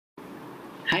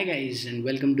Hi guys and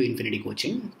welcome to Infinity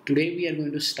Coaching. Today we are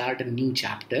going to start a new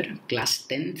chapter. Class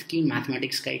 10th की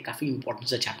mathematics का एक काफ़ी important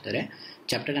सा chapter है.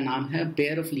 Chapter का नाम है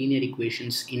pair of linear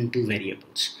equations in two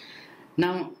variables.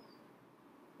 Now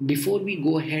before we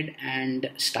go ahead and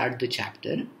start the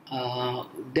chapter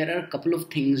there are couple of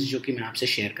things जो कि मैं आपसे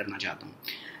शेयर करना चाहता हूँ.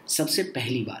 सबसे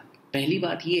पहली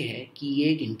बात ये है कि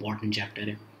ये एक इम्पॉर्टेंट चैप्टर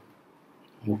है.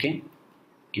 ओके,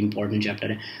 इम्पॉर्टेंट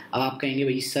चैप्टर है. अब आप कहेंगे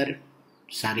भाई सर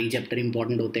सारे ही चैप्टर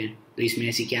इंपॉर्टेंट होते हैं तो इसमें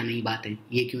ऐसी क्या नई बात है,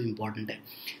 ये क्यों इंपॉर्टेंट है?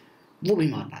 वो भी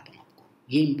मैं बताता हूँ आपको.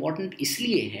 ये इंपॉर्टेंट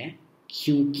इसलिए है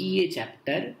क्योंकि ये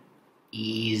चैप्टर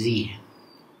इजी है.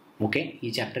 ओके,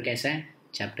 ये चैप्टर कैसा है?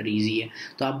 चैप्टर इजी है.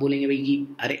 तो आप बोलेंगे भाई कि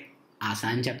अरे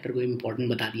आसान चैप्टर को इम्पॉर्टेंट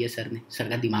बता दिया सर ने, सर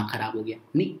का दिमाग खराब हो गया.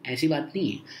 नहीं, ऐसी बात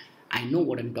नहीं है. I know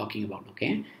what I am talking about.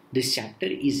 Okay, this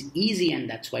chapter is easy and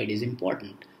that's why it is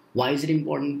important. Y is it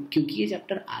important? क्योंकि ये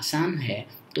चैप्टर आसान है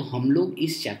तो हम लोग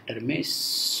इस चैप्टर में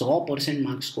 100%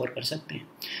 मार्क्स स्कोर कर सकते हैं.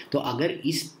 तो अगर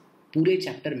इस पूरे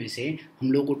चैप्टर में से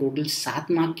हम लोग को टोटल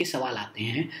 7 मार्क के सवाल आते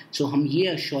हैं सो हम ये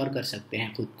अश्योर कर सकते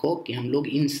हैं खुद को कि हम लोग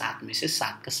इन 7 में से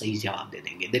 7 का सही जवाब दे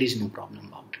देंगे. There is no problem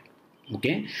about it.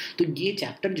 Okay, तो ये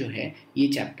चैप्टर जो है, ये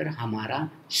चैप्टर हमारा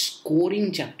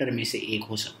स्कोरिंग चैप्टर में से एक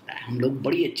हो सकता है. हम लोग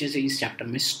बड़ी अच्छे से इस चैप्टर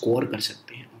में स्कोर कर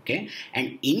सकते हैं. Okay,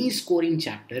 and any scoring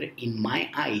chapter in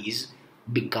my eyes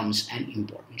becomes an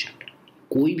important chapter.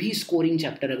 कोई भी स्कोरिंग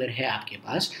चैप्टर अगर है आपके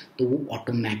पास तो वो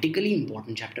ऑटोमेटिकली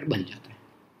इंपॉर्टेंट चैप्टर बन जाता है.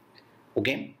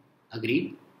 Okay,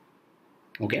 agreed?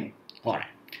 Okay,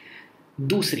 alright.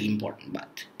 दूसरी इंपॉर्टेंट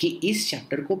बात कि इस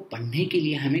चैप्टर को पढ़ने के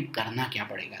लिए हमें करना क्या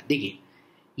पड़ेगा. देखिए,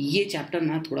 ये चैप्टर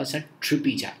ना थोड़ा सा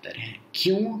ट्रिपी चैप्टर है.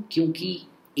 क्यों? क्योंकि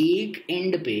एक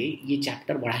एंड पे ये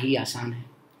चैप्टर बड़ा ही आसान है.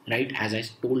 Right, as I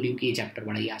told you कि ये चैप्टर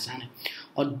बड़ा ही आसान है,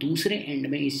 और दूसरे एंड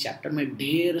में इस चैप्टर में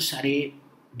ढेर सारे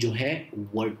जो है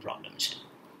वर्ड प्रॉब्लम्स है.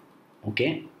 ओके,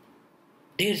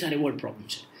 ढेर सारे वर्ड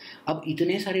प्रॉब्लम्स है. अब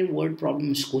इतने सारे वर्ड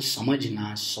प्रॉब्लम्स को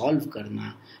समझना, सॉल्व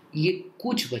करना, ये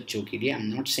कुछ बच्चों के लिए, आई एम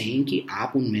नॉट सेइंग कि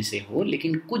आप उनमें से हो,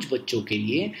 लेकिन कुछ बच्चों के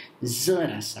लिए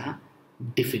ज़रा सा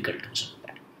डिफ़िकल्ट हो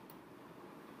सकता है.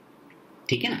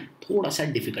 ठीक है ना, थोड़ा सा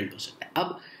डिफ़िकल्ट हो सकता है.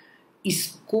 अब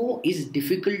इस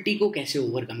डिफ़िकल्टी को कैसे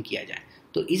ओवरकम किया जाए?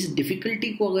 तो इस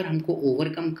डिफ़िकल्टी को अगर हमको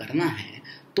ओवरकम करना है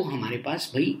तो हमारे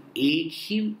पास भाई एक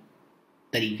ही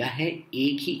तरीका है,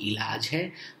 एक ही इलाज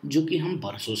है जो कि हम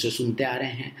बरसों से सुनते आ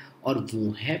रहे हैं, और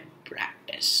वो है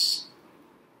प्रैक्टिस.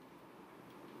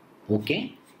 ओके,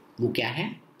 वो क्या है?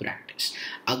 प्रैक्टिस.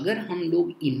 अगर हम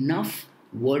लोग इनफ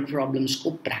वर्ड प्रॉब्लम्स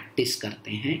को प्रैक्टिस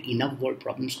करते हैं, इनफ वर्ड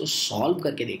प्रॉब्लम्स को सॉल्व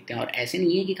करके देखते हैं, और ऐसे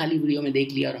नहीं है कि खाली वीडियो में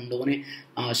देख लिया और हम लोगों ने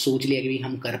सोच लिया कि भाई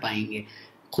हम कर पाएंगे.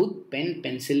 खुद पेन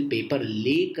पेंसिल पेपर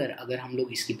लेकर अगर हम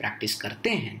लोग इसकी प्रैक्टिस करते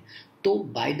हैं तो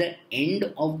by the end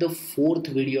of the 4th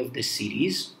video of this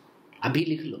series, अभी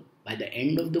लिख लो, by the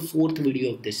end of the 4th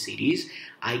video of this series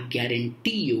I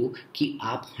guarantee you कि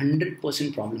आप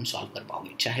 100% प्रॉब्लम सॉल्व कर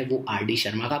पाओगे. चाहे वो RD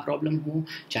शर्मा का प्रॉब्लम हो,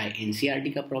 चाहे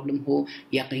NCERT का प्रॉब्लम हो,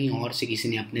 या कहीं और से किसी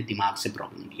ने अपने दिमाग से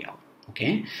प्रॉब्लम दिया हो.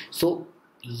 ओके, सो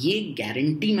ये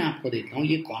गारंटी मैं आपको देता हूँ,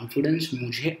 ये कॉन्फिडेंस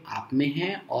मुझे आप में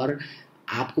है और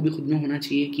आपको भी खुद में होना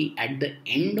चाहिए कि at the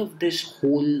end of this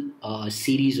whole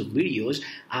series of videos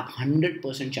आप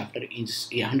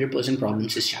 100%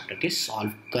 प्रॉब्लम्स इस चैप्टर के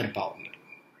सॉल्व कर पाओगे.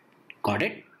 Got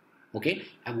it? Okay,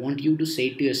 I want you to से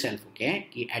टू योरसेल्फ, ओके,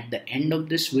 कि at the end of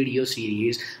this video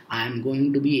series I am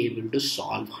going to be able to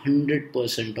solve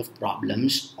 100% of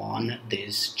problems on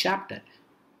this chapter.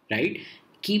 Right?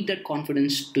 Keep that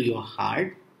confidence to your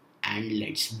heart and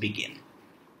let's begin.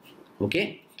 Okay,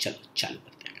 चलो चालू करते हैं.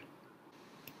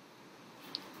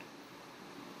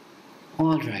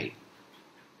 All right,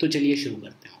 तो चलिए शुरू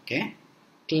करते हैं. Okay,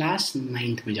 class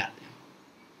 9th में जाते हैं.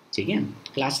 ठीक है,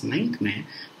 क्लास 9th में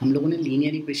हम लोगों ने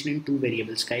लीनियर इक्वेशन इन 2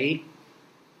 वेरिएबल्स का एक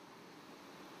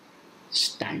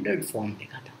स्टैंडर्ड फॉर्म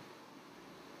देखा था.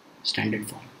 स्टैंडर्ड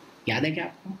फॉर्म याद है क्या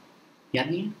आपको? याद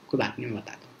नहीं है? कोई बात नहीं, मैं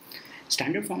बताता हूँ.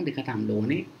 स्टैंडर्ड फॉर्म देखा था हम लोगों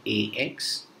ने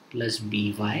ax +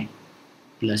 by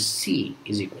 + c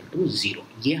 = 0.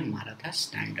 ये हमारा था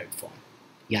स्टैंडर्ड फॉर्म.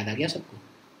 याद आ गया सबको?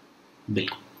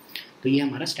 बिल्कुल. तो ये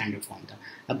हमारा स्टैंडर्ड फॉर्म था.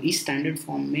 अब इस स्टैंडर्ड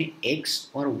फॉर्म में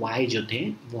x और y जो थे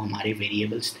वो हमारे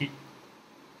वेरिएबल्स थे.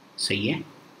 सही है,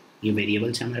 ये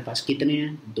वेरिएबल्स हमारे पास कितने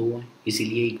हैं? 2 हैं,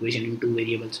 इसीलिए इक्वेशन इन 2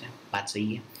 वेरिएबल्स है. बात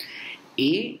सही है.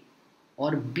 a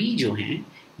और b जो हैं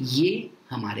ये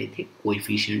हमारे थे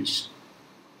कोएफिशिएंट्स.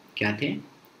 क्या थे?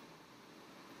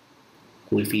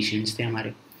 कोएफिशिएंट्स थे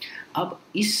हमारे. अब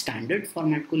इस स्टैंडर्ड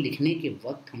फॉर्मेट को लिखने के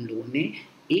वक्त हम लोगों ने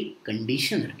एक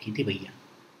कंडीशन रखी थी भैया.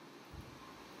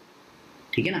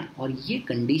 ठीक है ना, और ये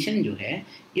कंडीशन जो है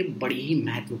ये बड़ी ही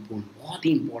महत्वपूर्ण, बहुत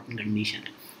ही इंपॉर्टेंट कंडीशन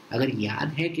है. अगर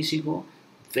याद है किसी को,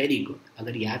 वेरी गुड.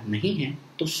 अगर याद नहीं है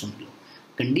तो सुन लो.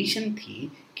 कंडीशन थी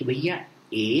कि भैया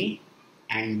A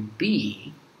and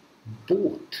B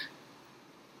both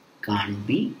can't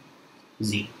be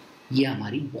zero. ये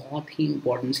हमारी बहुत ही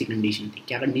इंपॉर्टेंट सी कंडीशन थी।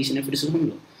 क्या कंडीशन है फिर से सुन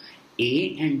लो,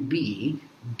 A and B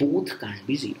both can't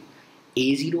be zero.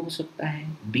 A zero हो सकता है,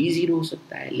 बी जीरो हो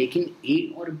सकता है, लेकिन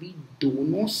ए और बी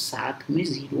दोनों साथ में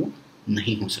जीरो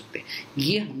नहीं हो सकते।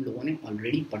 ये हम लोगों ने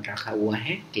ऑलरेडी पढ़ रखा हुआ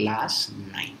है क्लास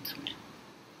 9th में,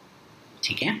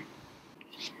 ठीक है।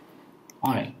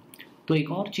 ऑलराइट, तो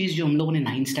एक और चीज़ जो हम लोगों ने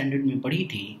 9th स्टैंडर्ड में पढ़ी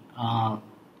थी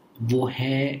वो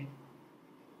है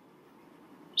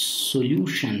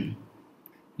सॉल्यूशन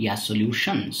या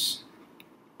solutions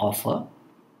of a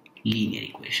linear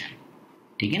equation,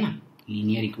 ठीक है ना।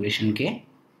 लीनियर इक्वेशन के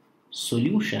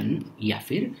सॉल्यूशन या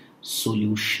फिर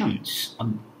सॉल्यूशंस।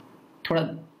 अब थोड़ा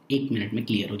 1 मिनट में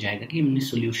क्लियर हो जाएगा कि हमने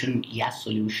सॉल्यूशन या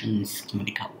सॉल्यूशंस क्यों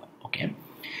लिखा हुआ है। Okay,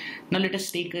 now let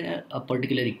us take a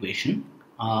particular equation.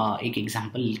 एक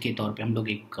एग्जांपल के तौर पे हम लोग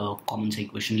एक कॉमन सा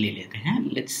इक्वेशन ले लेते हैं।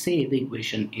 Let's say the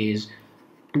equation is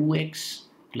 2x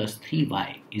 + 3y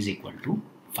 =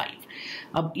 5।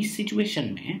 अब इस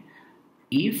सिचुएशन में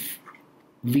if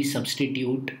we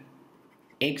substitute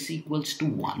x =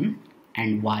 1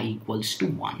 and y =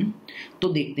 1, तो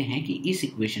देखते हैं कि इस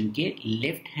इक्वेशन के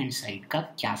लेफ्ट हैंड साइड का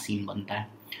क्या सीन बनता है।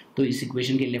 तो इस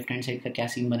इक्वेशन के लेफ्ट हैंड साइड का क्या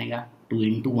सीन बनेगा, 2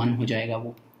 × 1 हो जाएगा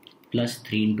वो, प्लस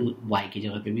 3 × y की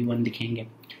जगह पे भी 1 दिखेंगे।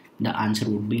 The answer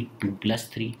would be 2 +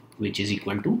 3 which is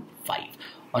equal to 5।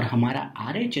 और हमारा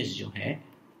RHS जो है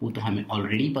वो तो हमें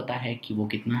ऑलरेडी पता है कि वो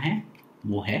कितना है,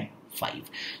 वो है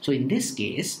 5। सो in this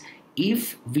case if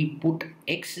we put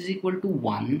x =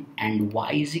 1 and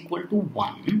y =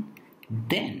 1,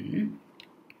 then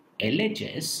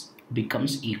LHS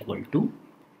becomes equal to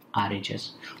RHS।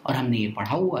 और हमने ये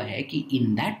पढ़ा हुआ है कि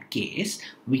in that case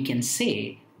we can say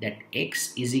that x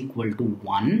 =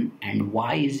 1 and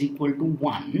y =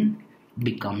 1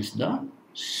 becomes the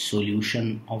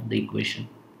solution of the equation।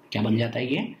 क्या बन जाता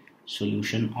है ये,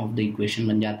 solution of the equation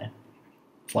बन जाता है।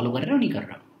 फॉलो कर रहे हो नहीं कर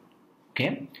रहे हो? Okay,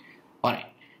 alright,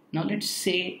 now let's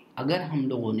say अगर हम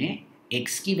लोगों ने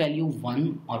x की वैल्यू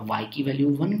 1 और y की वैल्यू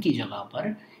 1 की जगह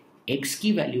पर x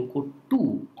की वैल्यू को 2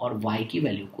 और y की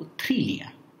वैल्यू को 3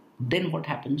 लिया, then what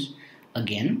happens,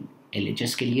 again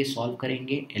LHS के लिए सॉल्व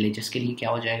करेंगे। LHS के लिए क्या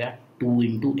हो जाएगा, 2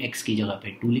 × x की जगह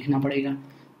पे 2 लिखना पड़ेगा,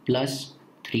 प्लस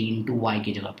 3 × y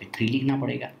की जगह पे 3 लिखना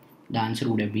पड़ेगा। The answer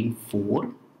would have been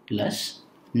 4 +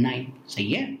 9।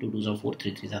 सही है, 2 2 4,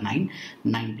 3 3 9,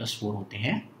 9 + 4 होते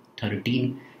हैं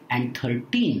 13, and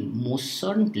 13 most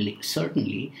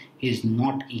certainly is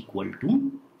not equal to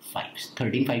 5।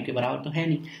 13 5 के बराबर तो है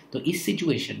नहीं। तो इस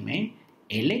सिचुएशन में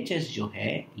LHS जो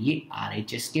है ये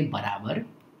RHS के बराबर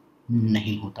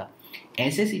नहीं होता।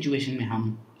 ऐसे सिचुएशन में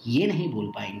हम ये नहीं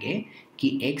बोल पाएंगे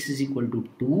कि x =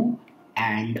 2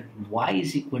 and y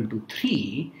 =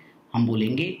 3, हम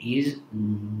बोलेंगे is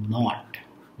not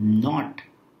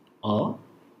a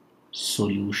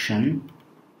solution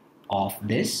of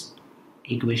this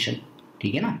equation,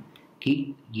 ठीक है ना, कि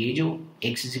ये जो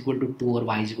x = 2 और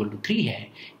y = 3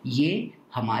 है, ये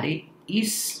हमारे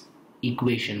इस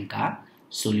इक्वेशन का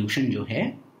सॉल्यूशन जो है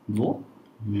वो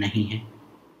नहीं है।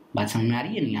 बात समझ में आ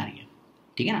रही है, नहीं आ रही है,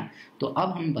 ठीक है ना। तो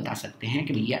अब हम बता सकते हैं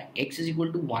कि भैया x =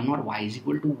 1 और y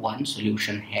 = 1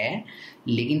 सॉल्यूशन है,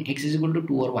 लेकिन x =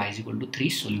 2 और y = 3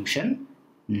 सॉल्यूशन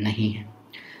नहीं है।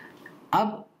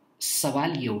 अब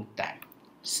सवाल ये उठता है,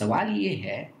 सवाल ये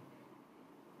है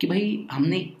कि भाई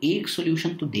हमने एक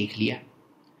सॉल्यूशन तो देख लिया,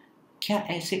 क्या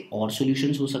ऐसे और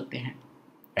सॉल्यूशंस हो सकते हैं,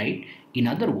 right. In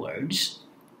other words,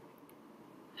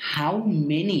 how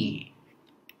many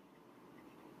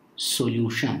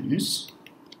solutions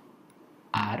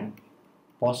are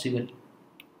possible,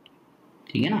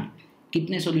 ठीक है ना।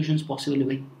 कितने सॉल्यूशंस पॉसिबल है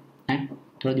भाई, हैं?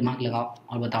 थोड़ा दिमाग लगाओ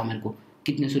और बताओ मेरे को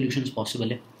कितने सॉल्यूशंस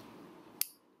पॉसिबल है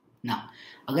ना।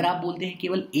 अगर आप बोलते हैं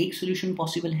केवल एक सॉल्यूशन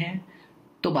पॉसिबल है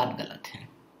तो बात गलत है,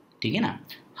 ठीक है ना।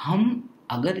 हम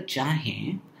अगर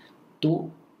चाहें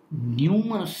तो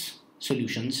न्यूमरस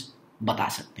सॉल्यूशंस बता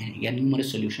सकते हैं या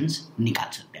न्यूमरस सॉल्यूशंस निकाल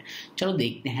सकते हैं। चलो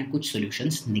देखते हैं कुछ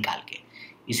सॉल्यूशंस निकाल के।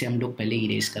 इसे हम लोग पहले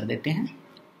इरेज कर देते हैं,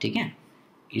 ठीक है।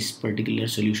 इस पर्टिकुलर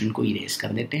सॉल्यूशन को इरेज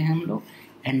कर देते हैं हम लोग।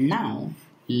 And now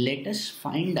let us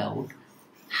find out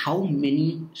how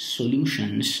many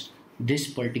solutions this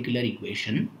particular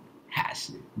equation has.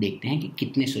 देखते हैं कि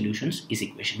कितने सॉल्यूशंस इस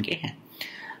इक्वेशन के हैं।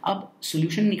 अब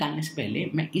सॉल्यूशन निकालने से पहले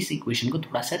मैं इस इक्वेशन को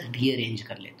थोड़ा सा रीअरेंज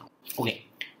कर लेता हूँ। ओके,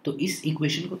 तो इस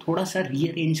इक्वेशन को थोड़ा सा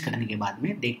रीअरेंज करने के बाद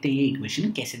में देखते हैं ये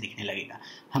इक्वेशन कैसे दिखने लगेगा।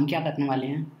 हम क्या करने वाले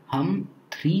हैं, हम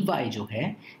 3y जो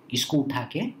है इसको उठा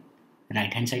के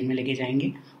राइट हैंड साइड में लेके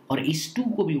जाएंगे और इस 2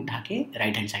 को भी उठा के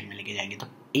राइट हैंड साइड में लेके जाएंगे। तो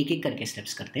एक एक करके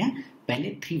स्टेप्स करते हैं।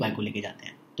 पहले 3y को लेके जाते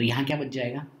हैं, तो यहाँ क्या बच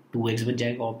जाएगा, 2x बच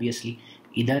जाएगा ऑब्वियसली,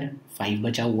 इधर 5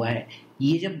 बचा हुआ है,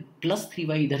 ये जब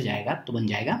 +3y इधर जाएगा तो बन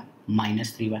जाएगा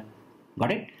 -3y।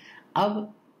 Got it.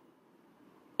 अब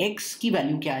x की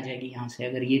वैल्यू क्या आ जाएगी यहाँ से,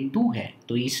 अगर ये 2 है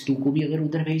तो इस 2 को भी अगर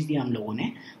उधर भेज दिया हम लोगों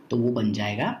ने तो वो बन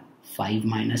जाएगा 5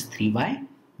 - 3y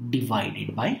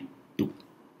divided by 2।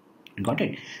 Got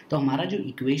it. तो हमारा जो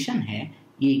इक्वेशन है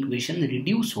ये इक्वेशन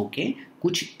रिड्यूस होके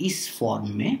कुछ इस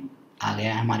फॉर्म में आ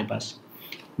गया है हमारे पास।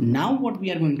 Now what we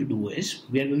are going to do is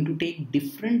we are going to take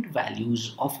different values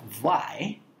of y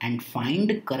and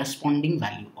find corresponding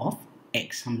value of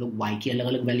x। हम लोग y की अलग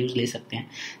अलग वैल्यूज ले सकते हैं।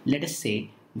 Let us say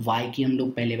y की हम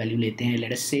लोग पहले वैल्यू लेते हैं,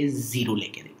 let us say 0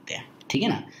 लेके देखते हैं, ठीक है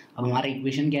ना। अब हमारा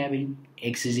इक्वेशन क्या है भाई,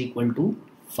 x is equal to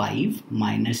 5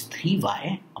 -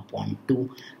 3y upon 2।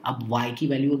 अब y की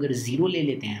वैल्यू अगर 0 ले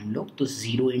लेते हैं हम लोग तो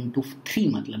 0 × 3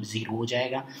 मतलब 0 हो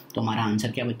जाएगा, तो हमारा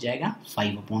आंसर क्या बच जाएगा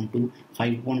 5/2।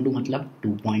 5/2 मतलब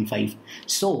 2.5।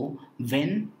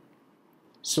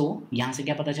 सो यहाँ से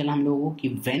क्या पता चला हम लोगों को कि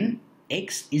when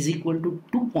x is equal to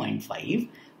 2.5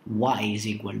 y is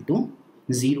equal to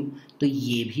 0, तो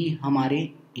ये भी हमारे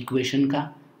इक्वेशन का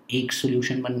एक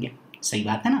सोल्यूशन बन गया। सही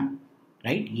बात है ना,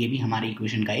 राइट। ये भी हमारे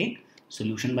इक्वेशन का एक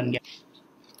सोल्यूशन बन गया।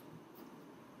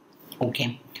 ओके,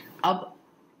 अब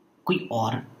कोई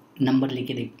और नंबर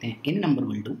लेके देखते हैं, एनी नंबर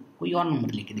विल डू, कोई और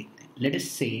नंबर लेके देखते हैं। लेट अस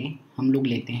से हम लोग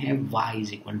लेते हैं y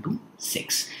is equal to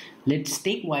 6। Let's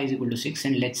take y is equal to 6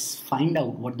 and let's find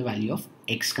out what the value of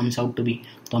x comes out to be.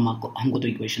 तो हमको तो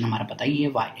इक्वेशन हमारा पता ही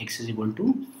है, x is equal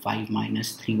to 5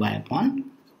 - 3y upon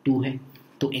 2 है।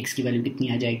 तो x की value कितनी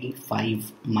आ जाएगी,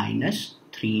 5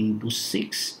 - 3 ×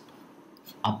 6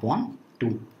 अपॉन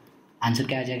 2। आंसर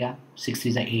क्या आ जाएगा, 6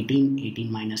 3 18,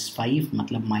 18 - 5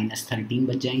 मतलब -13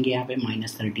 बच जाएंगे यहाँ पे,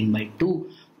 -13/2।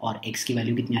 और x की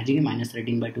वैल्यू कितनी आ जाएगी,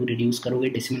 -13/2 रिड्यूस करोगे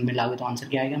डेसिमल में लाओगे तो आंसर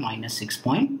क्या आएगा,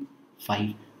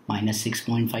 -6.5।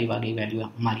 -6.5 आ गई वैल्यू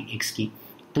हमारी x की।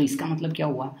 तो इसका मतलब क्या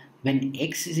हुआ, when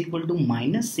x is equal to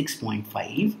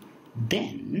 -6.5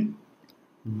 then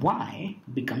y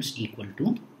becomes equal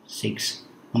to 6।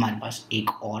 हमारे पास एक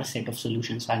और सेट ऑफ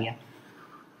सॉल्यूशंस आ गया।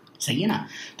 सही है ना।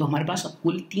 तो हमारे पास अब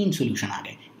कुल 3 सॉल्यूशन आ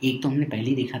गए। एक तो हमने पहले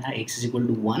ही देखा था x इज इक्वल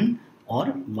टू 1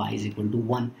 और y इज इक्वल टू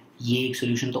 1, ये एक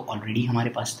सॉल्यूशन तो ऑलरेडी हमारे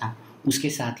पास था। उसके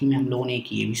साथ ही में हम लोगों ने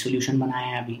एक ये भी सॉल्यूशन बनाया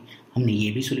है, अभी हमने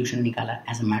ये भी सॉल्यूशन निकाला।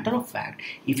 As a matter of fact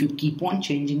if you keep on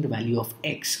changing the value of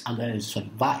x, अगर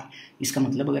y, इसका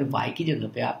मतलब अगर y की जगह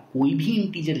पे आप कोई भी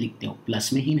इंटीजर लिखते हो,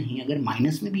 प्लस में ही नहीं अगर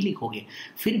माइनस में भी लिखोगे,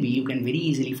 फिर भी you can very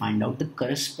easily find out the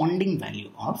corresponding value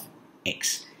of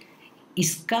x।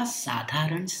 इसका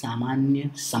साधारण सामान्य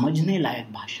समझने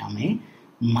लायक भाषा में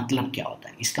मतलब क्या होता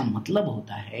है, इसका मतलब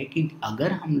होता है कि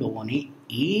अगर हम लोगों ने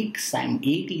एक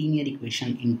लीनियर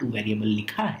इक्वेशन इनटू वेरिएबल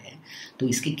लिखा है तो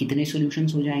इसके कितने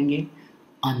सॉल्यूशंस हो जाएंगे,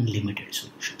 अनलिमिटेड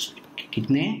सॉल्यूशंस हो जाएंगे।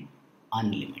 कितने,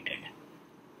 अनलिमिटेड,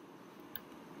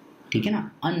 ठीक है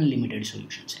ना। अनलिमिटेड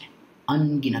सॉल्यूशंस है,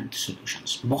 अनगिनत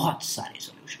सॉल्यूशंस, बहुत सारे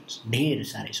सॉल्यूशंस, ढेर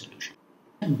सारे सॉल्यूशन।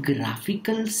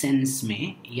 ग्राफिकल सेंस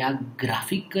में या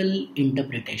ग्राफिकल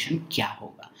इंटरप्रिटेशन क्या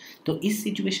होगा, तो इस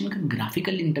सिचुएशन का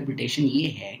ग्राफिकल इंटरप्रिटेशन ये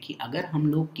है कि अगर हम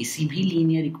लोग किसी भी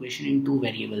लीनियर इक्वेशन इन 2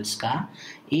 वेरिएबल्स का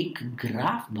एक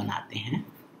ग्राफ बनाते हैं,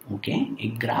 ओके,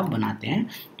 एक ग्राफ बनाते हैं,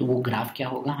 तो वो ग्राफ क्या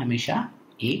होगा, हमेशा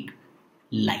एक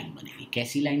लाइन बनेगी।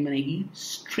 कैसी लाइन बनेगी,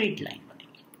 स्ट्रेट लाइन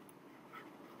बनेगी।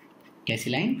 कैसी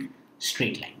लाइन,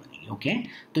 स्ट्रेट लाइन। ओके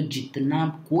तो जितना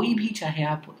कोई भी चाहे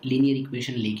आप लीनियर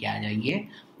इक्वेशन लेके आ जाइए,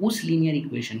 उस लीनियर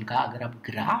इक्वेशन का अगर आप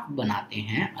ग्राफ बनाते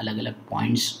हैं अलग अलग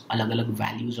पॉइंट्स, अलग अलग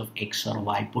वैल्यूज ऑफ x और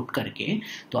y पुट करके,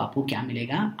 तो आपको क्या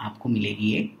मिलेगा, आपको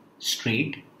मिलेगी एक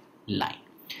स्ट्रेट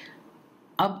लाइन।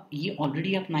 अब ये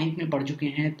ऑलरेडी आप 9th में पढ़ चुके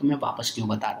हैं, तो मैं वापस क्यों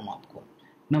बता रहा हूँ आपको,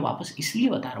 मैं वापस इसलिए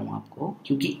बता रहा हूँ आपको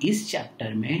क्योंकि इस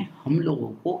चैप्टर में हम लोगों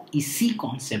को इसी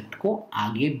कॉन्सेप्ट को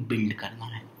आगे बिल्ड करना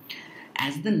है।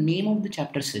 As the name of the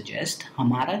chapter suggests,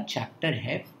 हमारा चैप्टर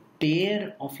है pair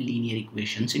of linear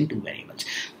equations in 2 variables.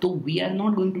 तो we are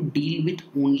not going to deal with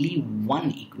only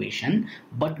one equation,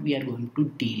 but we are going to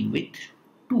deal with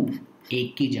 2.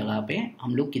 एक की जगह पे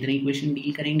हम लोग कितने इक्वेशन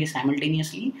डील करेंगे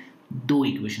साइमल्टेनियसली, 2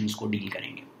 इक्वेशंस को डील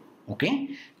करेंगे। ओके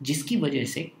जिसकी वजह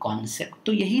से कॉन्सेप्ट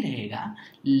तो यही रहेगा,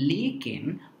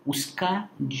 लेकिन उसका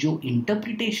जो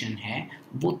इंटरप्रिटेशन है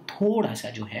वो थोड़ा सा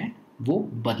जो है वो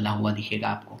बदला हुआ दिखेगा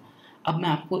आपको। अब मैं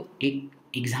आपको एक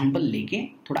एग्जाम्पल लेके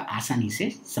थोड़ा आसानी से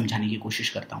समझाने की कोशिश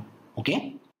करता हूँ। Okay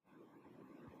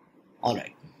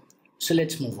alright, so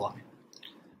let's move on.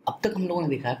 अब तक हम लोगों ने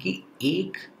देखा कि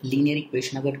एक लीनियर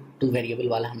इक्वेशन अगर 2 वेरिएबल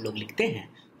वाला हम लोग लिखते हैं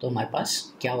तो हमारे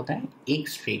पास क्या होता है, एक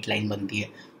स्ट्रेट लाइन बनती है।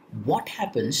 What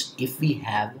happens if we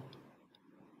have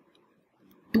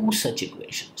 2 such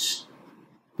equations,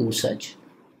 2 such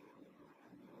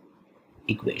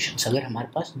equations. अगर हमारे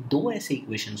पास दो ऐसे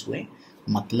इक्वेशंस हुए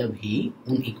मतलब ही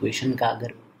उन इक्वेशन का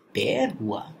अगर पेयर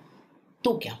हुआ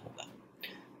तो क्या होगा।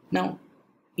 Now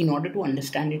in order to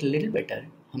understand it little better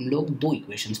हम लोग दो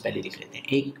इक्वेशंस पहले लिख लेते हैं।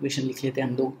 एक इक्वेशन लिख लेते हैं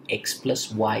हम लोग x plus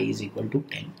Y is equal to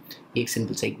 10, एक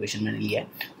सिंपल सा इक्वेशन मैंने लिया है।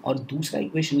 और दूसरा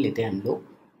इक्वेशन लेते हैं हम लोग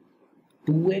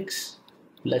 2x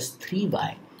plus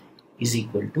 3y is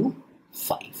equal to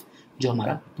 5, जो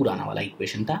हमारा पुराना वाला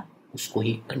इक्वेशन था उसको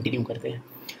ही कंटिन्यू करते हैं।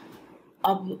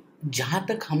 अब जहाँ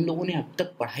तक हम लोगों ने अब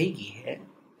तक पढ़ाई की है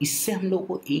इससे हम लोग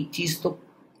को एक चीज़ तो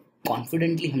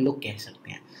कॉन्फिडेंटली हम लोग कह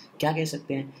सकते हैं। क्या कह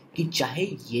सकते हैं कि चाहे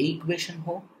ये इक्वेशन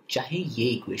हो चाहे ये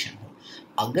इक्वेशन हो,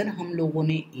 अगर हम लोगों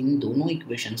ने इन दोनों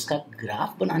इक्वेशंस का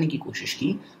ग्राफ बनाने की कोशिश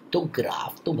की तो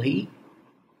ग्राफ तो भाई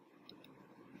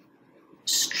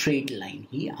स्ट्रेट लाइन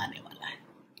ही आने वाला है।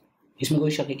 इसमें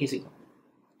कोई शक है किसी को?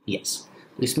 यस,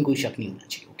 तो इसमें कोई शक नहीं होना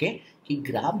चाहिए ओके कि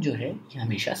ग्राफ जो है ये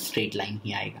हमेशा स्ट्रेट लाइन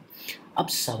ही आएगा। अब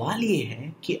सवाल ये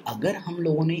है कि अगर हम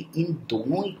लोगों ने इन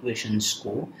दोनों इक्वेशंस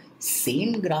को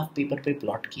सेम ग्राफ पेपर पे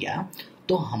प्लॉट किया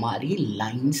तो हमारी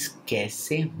लाइंस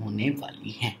कैसे होने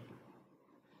वाली हैं।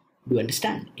 Do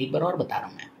understand? एक बार और बता रहा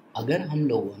हूं मैं, अगर हम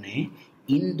लोगों ने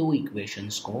इन दो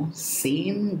इक्वेशंस को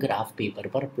सेम ग्राफ पेपर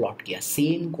पर प्लॉट किया,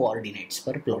 सेम कोऑर्डिनेट्स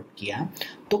पर प्लॉट किया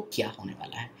तो क्या होने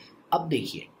वाला है। अब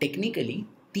देखिए टेक्निकली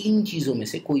तीन चीजों में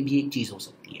से कोई भी एक चीज हो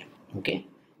सकती है ओके।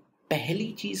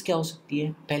 पहली चीज क्या हो सकती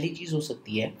है? पहली चीज हो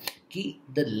सकती है कि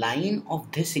the line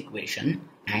of this equation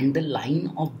and the line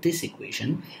of this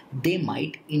equation they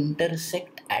might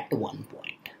intersect at one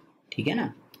point, ठीक है ना,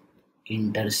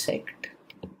 intersect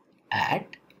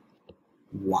at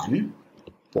one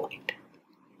point।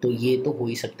 तो ये तो हो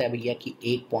ही सकता है भैया कि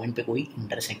एक पॉइंट पे कोई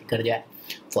इंटरसेक्ट कर जाए।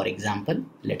 For example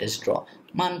let us draw,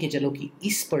 मान के चलो कि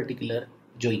इस पर्टिकुलर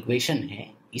जो इक्वेशन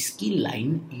है इसकी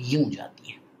लाइन यूं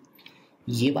जाती है,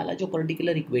 ये वाला जो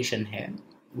पर्टिकुलर इक्वेशन है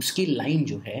उसकी लाइन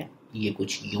जो है ये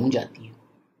कुछ यूं जाती है,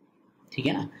 ठीक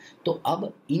है ना। तो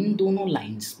अब इन दोनों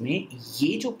लाइंस में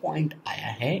ये जो पॉइंट आया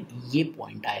है ये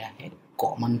पॉइंट आया है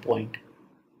कॉमन पॉइंट।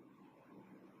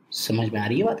 समझ में आ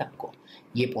रही है बात आपको?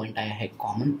 ये पॉइंट आया है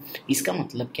कॉमन। इसका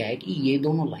मतलब क्या है कि ये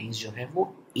दोनों लाइंस जो है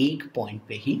वो एक पॉइंट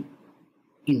पे ही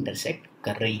इंटरसेक्ट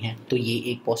कर रही हैं। तो ये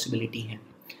एक पॉसिबिलिटी है।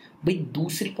 भाई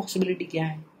दूसरी पॉसिबिलिटी क्या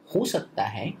है? हो सकता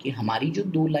है कि हमारी जो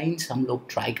दो लाइंस हम लोग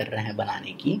ट्राई कर रहे हैं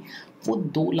बनाने की वो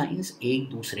दो लाइंस एक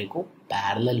दूसरे को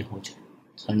पैरेलल हो जाए।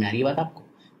 समझ में आ रही है बात आपको?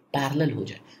 पैरेलल हो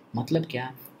जाए मतलब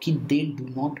क्या कि they do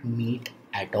not meet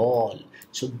at all,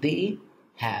 so they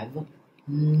have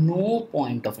no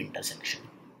point of intersection.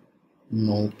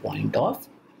 No point of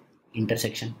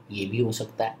intersection ये भी हो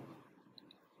सकता है।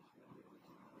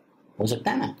 हो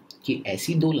सकता है ना कि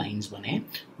ऐसी दो लाइंस बने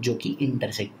जो कि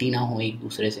इंटरसेक्ट ही ना हो एक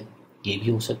दूसरे से, ये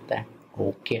भी हो सकता है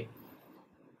ओके।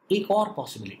 एक और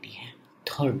पॉसिबिलिटी है,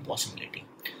 थर्ड पॉसिबिलिटी।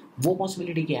 वो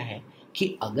पॉसिबिलिटी क्या है कि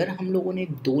अगर हम लोगों ने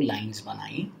दो लाइंस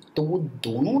बनाई तो वो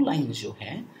दोनों लाइंस जो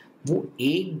है वो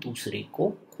एक दूसरे को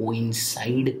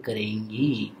कोइंसाइड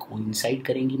करेंगी। कोइंसाइड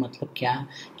करेंगी मतलब क्या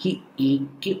कि एक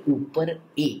के ऊपर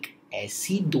एक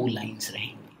ऐसी दो लाइंस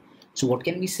रहेंगी। So what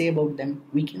can we say about them?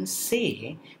 We can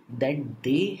say that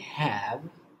they have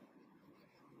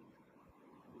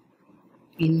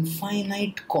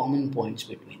infinite common points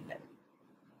between them.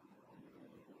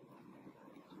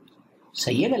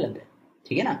 सही है गलत है?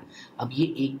 ठीक है ना। अब ये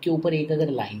एक के ऊपर एक अगर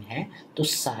लाइन है तो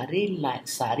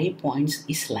सारे पॉइंट्स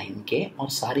इस लाइन के और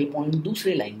सारे पॉइंट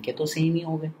दूसरे लाइन के तो सेम ही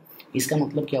हो गए। इसका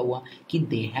मतलब क्या हुआ कि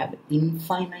they have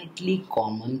infinitely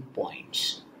common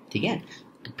points. ठीक है,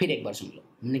 तो फिर एक बार सुन लो,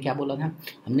 हमने क्या बोला था?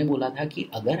 हमने बोला था कि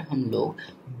अगर हम लोग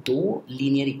दो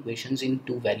लीनियर इक्वेशंस इन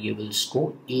टू वेरिएबल्स को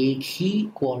एक ही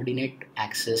कोऑर्डिनेट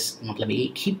एक्सिस मतलब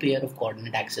एक ही पेयर ऑफ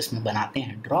कोऑर्डिनेट एक्सिस में बनाते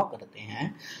हैं, ड्रॉ करते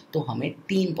हैं, तो हमें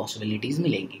तीन पॉसिबिलिटीज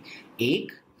मिलेंगी।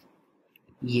 एक,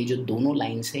 ये जो दोनों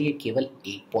लाइंस है ये केवल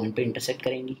एक पॉइंट पे इंटरसेक्ट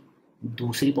करेंगी।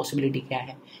 दूसरी पॉसिबिलिटी क्या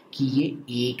है कि ये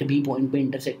एक भी पॉइंट पे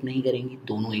इंटरसेक्ट नहीं करेंगी,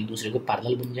 दोनों एक दूसरे को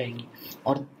पैरेलल बन जाएंगी।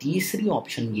 और तीसरी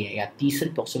ऑप्शन ये है या तीसरी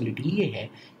पॉसिबिलिटी ये है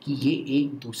कि ये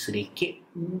एक दूसरे के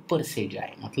ऊपर से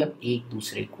जाए, मतलब एक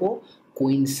दूसरे को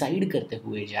कोइंसाइड करते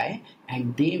हुए जाए,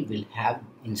 and they will have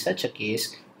in such a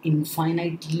case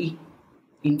infinite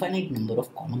number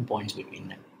of common points between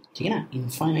them. ठीक है ना,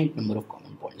 infinite number of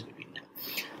common points between them.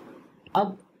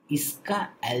 अब इसका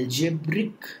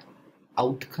एल्जेब्रिक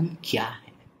आउटकम क्या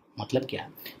है? मतलब क्या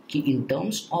कि in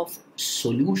terms of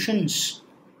solutions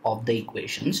of the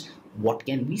equations what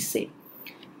can we से?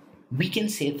 We can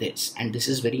say this, and this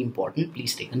is very important,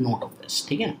 please take a note of this.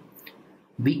 ठीक है ना,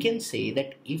 we can say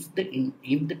that if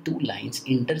the two lines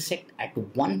intersect at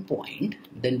one point,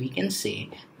 then we can say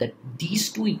that these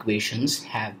two equations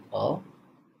have a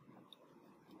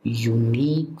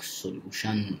unique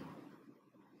solution.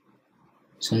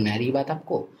 समझ में आ रही है बात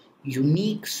आपको?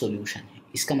 Unique solution है,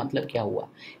 इसका मतलब क्या हुआ,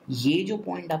 ये जो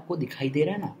पॉइंट आपको दिखाई दे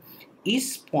रहा है ना,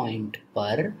 इस पॉइंट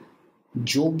पर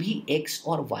जो भी x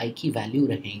और y की वैल्यू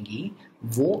रहेंगी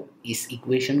वो इस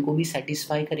इक्वेशन को भी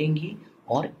सेटिस्फाई करेंगी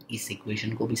और इस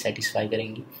इक्वेशन को भी सेटिस्फाई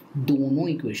करेंगी, दोनों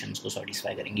इक्वेशंस को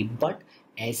सेटिस्फाई करेंगी। बट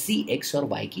ऐसी x और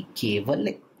y की केवल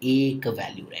एक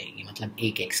वैल्यू रहेगी, मतलब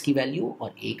एक x की वैल्यू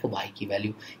और एक y की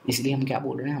वैल्यू। इसलिए हम क्या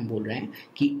बोल रहे हैं, हम बोल रहे हैं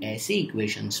कि ऐसे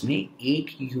इक्वेशंस में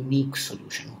एक यूनिक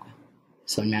सॉल्यूशन होगा।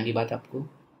 समझ में आ गई बात आपको?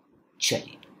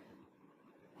 चलिए,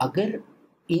 अगर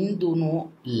इन दोनों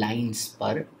लाइंस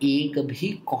पर एक भी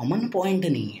कॉमन पॉइंट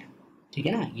नहीं है, ठीक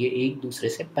है ना, ये एक दूसरे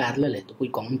से पैरेलल है, तो कोई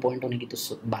कॉमन पॉइंट होने की तो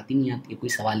बात ही नहीं आती है, कोई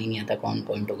सवाल ही नहीं आता कॉमन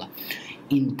पॉइंट होगा।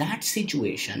 In that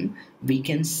situation we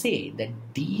can say that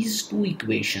these two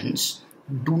equations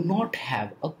do not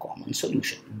have a common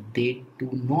solution. They do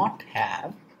not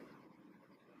have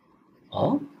a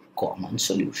common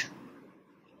solution.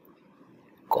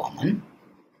 Common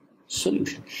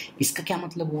solution. इसका क्या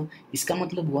मतलब हुआ? इसका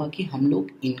मतलब हुआ कि हम लोग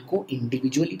इनको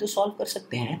इंडिविजुअली तो सॉल्व कर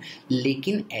सकते हैं,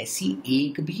 लेकिन ऐसी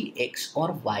एक भी x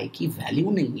और y की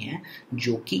वैल्यू नहीं है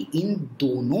जो कि इन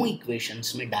दोनों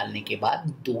इक्वेशंस में डालने के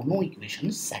बाद दोनों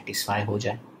इक्वेशंस सेटिस्फाई हो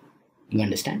जाए। You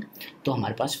understand? तो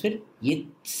हमारे पास फिर ये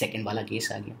सेकेंड वाला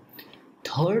केस आ गया।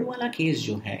 थर्ड वाला केस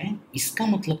जो है, इसका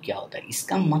मतलब क्या होता है?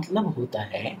 इसका मतलब होता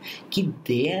है कि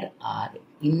देयर आर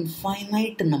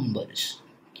इनफाइनाइट नंबर्स।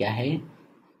 क्या है?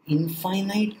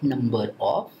 Infinite number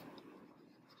of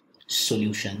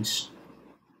solutions.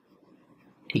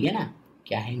 ठीक है ना?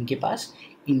 क्या है इनके पास?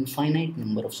 इनफाइनाइट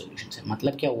नंबर ऑफ सॉल्यूशंस है।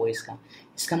 मतलब क्या हुआ इसका?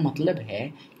 इसका मतलब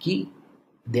है कि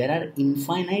there are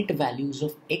infinite values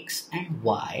of x and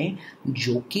y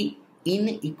जो कि इन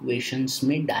इक्वेशंस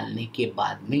में डालने के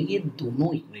बाद में ये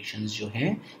दोनों इक्वेशंस जो है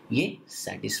ये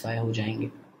सेटिस्फाई हो जाएंगे।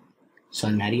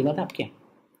 समझ में आ रही है बात आपके?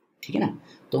 ठीक है ना?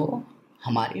 तो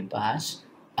हमारे पास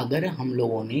अगर हम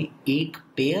लोगों ने एक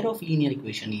पेयर ऑफ लीनियर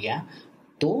इक्वेशन लिया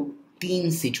तो तीन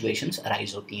सिचुएशंस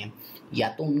अराइज होती हैं। या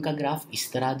तो उनका ग्राफ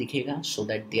इस तरह दिखेगा, so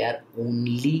that they are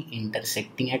only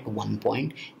intersecting at one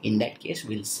point. In that case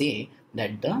will say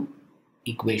that the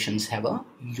equations have a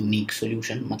unique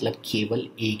solution, मतलब केवल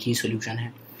एक ही सॉल्यूशन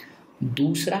है।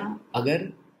 दूसरा,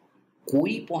 अगर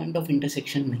कोई पॉइंट ऑफ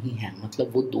इंटरसेक्शन नहीं है,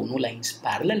 मतलब वो दोनों लाइंस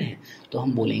पैरेलल हैं, तो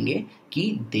हम बोलेंगे कि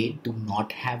they do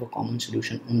not have a common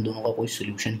solution. उन दोनों का कोई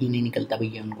सॉल्यूशन ही नहीं निकलता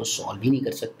भैया, उनको सॉल्व ही नहीं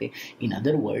कर सकते। इन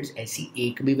अदर वर्ड्स, ऐसी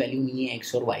एक भी वैल्यू नहीं है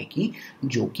x और y की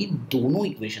जो कि दोनों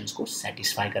इक्वेशंस को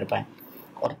सेटिस्फाई कर पाए।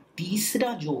 और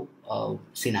तीसरा जो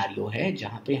सिनारियो है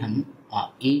जहाँ पे हम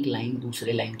एक लाइन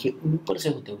दूसरे लाइन के ऊपर से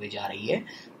होते हुए जा रही है,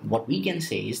 what we can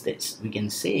say is this, we can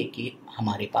say कि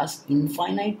हमारे पास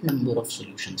इनफाइनाइट नंबर ऑफ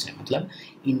सॉल्यूशंस है, मतलब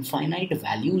इनफाइनाइट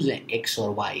वैल्यूज है x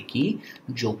और y की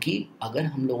जो कि अगर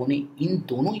हम लोगों ने इन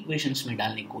दोनों इक्वेशंस में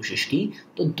डालने की कोशिश की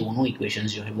तो दोनों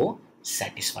इक्वेशंस जो है वो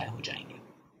सेटिस्फाई हो जाएंगे।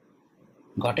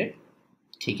 Got it?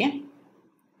 ठीक है,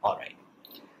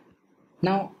 alright.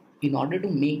 Now in order to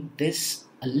make this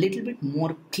a little bit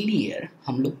more clear,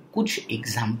 हम लोग कुछ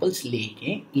एग्जाम्पल्स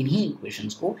लेके इन्हीं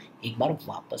इक्वेशंस को एक बार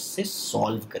वापस से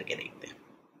सॉल्व करके देखते हैं।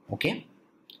 Okay,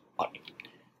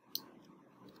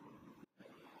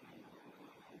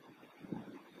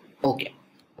 okay,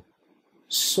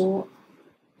 so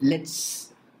let's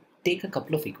take a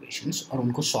couple of equations और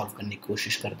उनको सॉल्व करने की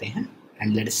कोशिश करते हैं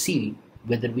and let's see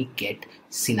whether we get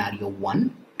scenario 1,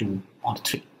 2 or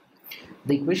 3.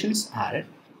 The equations are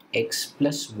x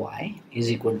plus y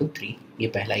is equal to 3, ये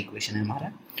पहला इक्वेशन है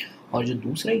हमारा, और जो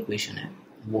दूसरा इक्वेशन है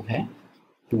वो है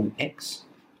 2x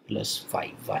plus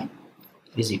 5y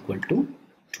is equal to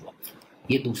 12,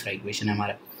 ये दूसरा इक्वेशन है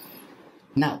हमारा।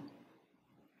 Now,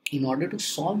 in order to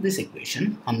solve this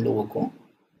equation, हम लोगों को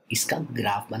इसका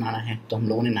ग्राफ बनाना है, तो हम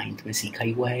लोगों ने 9th में सीखा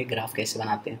ही हुआ है ग्राफ कैसे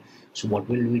बनाते हैं। So what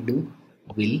will we do?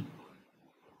 We'll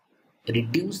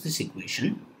reduce this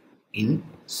equation in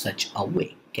such a way.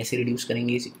 कैसे रिड्यूस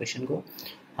करेंगे इस इक्वेशन को?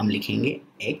 हम लिखेंगे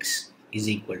x is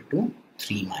equal to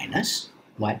 3 minus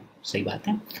Y. सही बात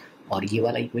है। और ये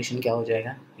वाला इक्वेशन क्या हो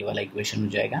जाएगा? ये वाला इक्वेशन हो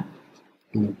जाएगा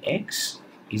 2x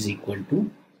is equal to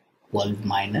 12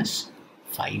 minus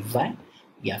 5y,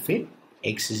 या फिर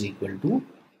x is equal to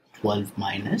 12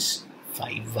 minus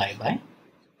 5y bye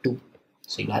 2।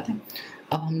 सही बात है।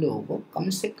 अब हम लोगों को कम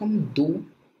से कम दो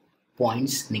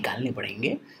पॉइंट्स निकालने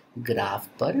पड़ेंगे ग्राफ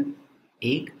पर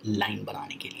एक लाइन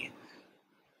बनाने के लिए।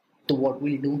 तो what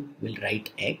will do, will write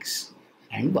x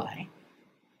and y।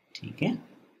 ठीक है,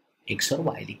 x और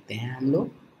y लिखते हैं हम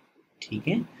लोग। ठीक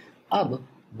है, अब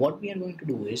what we are going to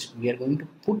do is we are going to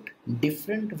put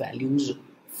different values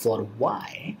for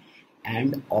y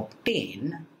and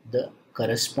obtain the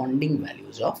corresponding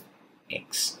values of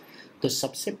x। तो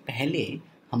सबसे पहले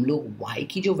हम लोग y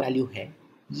की जो वैल्यू है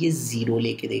ये 0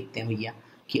 लेके देखते हैं भैया,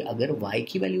 कि अगर y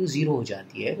की वैल्यू 0 हो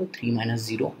जाती है तो 3 माइनस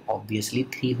 0 ऑब्वियसली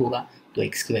 3 होगा, तो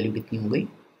x की वैल्यू कितनी हो गई,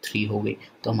 3 हो गई,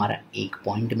 तो हमारा एक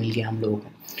पॉइंट मिल गया हम लोगों को।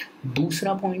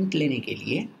 दूसरा पॉइंट लेने के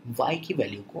लिए y की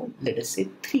वैल्यू को लेट अस से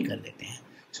 3 कर देते हैं,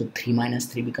 सो 3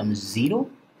 माइनस 3 बिकम्स 0,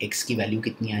 x की वैल्यू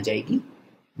कितनी आ जाएगी,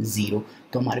 0,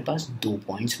 तो हमारे पास 2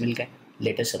 पॉइंट्स मिल गए।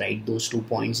 लेट अस राइट दोस 2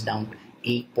 पॉइंट्स डाउन।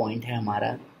 एक पॉइंट है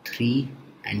हमारा 3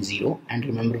 एंड 0, एंड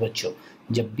रिमेंबर बच्चों,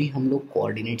 जब भी हम लोग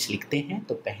कोऑर्डिनेट्स लिखते हैं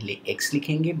तो पहले x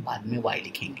लिखेंगे बाद में y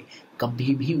लिखेंगे,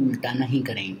 कभी भी उल्टा नहीं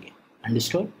करेंगे,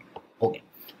 अंडरस्टूड? ओके,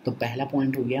 तो पहला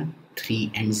पॉइंट हो गया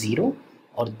 3 एंड 0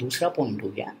 और दूसरा पॉइंट हो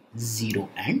गया 0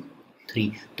 एंड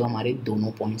 3, तो हमारे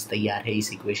दोनों पॉइंट्स तैयार है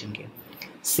इस इक्वेशन के।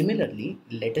 सिमिलरली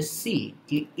लेट अस सी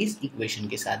कि इस इक्वेशन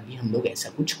के साथ भी हम लोग ऐसा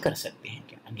कुछ कर सकते हैं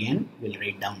क्या। Again will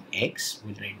write down x,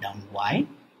 will write down y,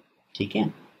 ठीक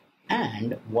है,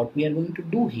 and what we are going to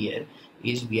do here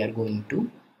is we are going to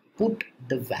put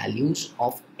the values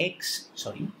of x,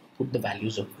 put the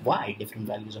values of y, different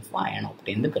values of y, and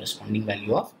obtain the corresponding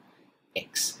value of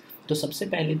x। तो सबसे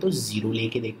पहले तो 0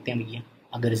 लेके देखते हैं भैया,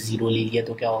 अगर 0 ले लिया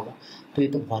तो क्या होगा, तो ये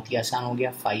तो बहुत ही आसान हो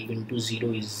गया, 5 into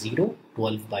 0 is 0,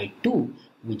 12/2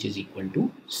 which is equal to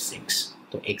 6,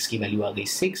 तो x की वैल्यू आ गई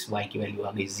 6, y की वैल्यू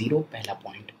आ गई 0, पहला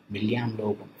पॉइंट मिल गया हम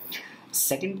लोगों को।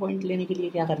 सेकेंड पॉइंट लेने के लिए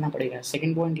क्या करना पड़ेगा,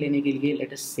 सेकेंड पॉइंट लेने के लिए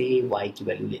लेट अस से y की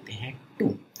वैल्यू लेते हैं 2,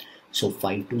 सो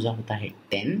 5 2 होता है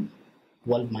 10,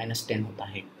 12 माइनस 10 होता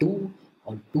है 2,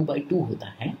 और 2/2 होता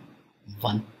है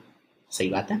 1। सही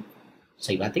बात है,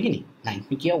 सही बात है कि नहीं,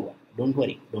 9th में किया हुआ, डोंट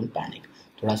वरी, डोंट पैनिक,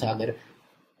 थोड़ा सा अगर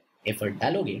एफर्ट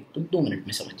डालोगे तो 2 मिनट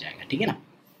में समझ जाएगा, ठीक है ना।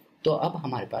 तो अब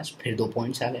हमारे पास फिर 2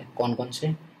 पॉइंट्स आ गए, कौन कौन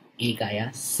से, एक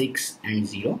आया 6 एंड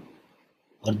 0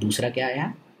 और दूसरा क्या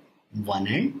आया 1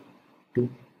 एंड 2,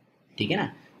 ठीक है ना।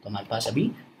 तो हमारे पास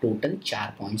अभी टोटल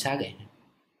 4 पॉइंट्स आ गए हैं,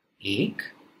 1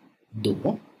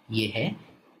 2 ये है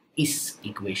इस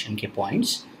इक्वेशन के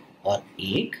पॉइंट्स, और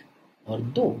 1 और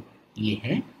 2 ये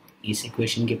है इस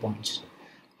इक्वेशन के पॉइंट्स।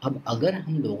 अब अगर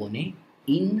हम लोगों ने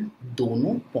इन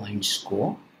दोनों पॉइंट्स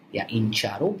को या इन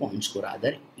चारों पॉइंट्स को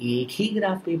रादर एक ही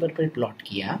ग्राफ पेपर पर प्लॉट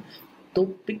किया तो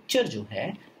पिक्चर जो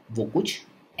है वो कुछ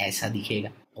ऐसा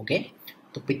दिखेगा। ओके,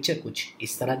 तो पिक्चर कुछ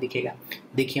इस तरह दिखेगा।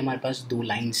 देखिए हमारे पास 2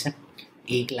 लाइन्स हैं,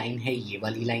 एक लाइन है ये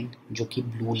वाली लाइन जो कि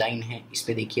ब्लू लाइन है, इस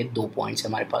पे देखिए 2 पॉइंट्स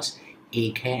हमारे पास,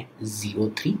 एक है 0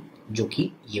 3 जो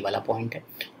कि ये वाला पॉइंट है,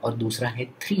 और दूसरा है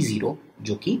 3 0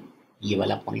 जो कि ये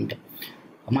वाला पॉइंट है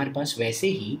हमारे पास। वैसे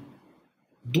ही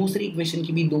दूसरी इक्वेशन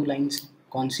की भी 2 लाइन्स,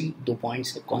 कौन सी 2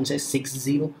 पॉइंट्स है, कौन से 6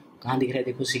 0, कहाँ दिख रहा है,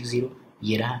 देखो 6 0,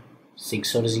 ये रहा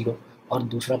 6 और 0, और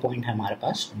दूसरा पॉइंट है हमारे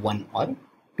पास 1 और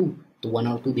 2, तो 1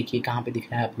 और 2 देखिए कहाँ पे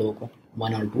दिख रहा है आप लोगों को,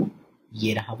 1 और 2,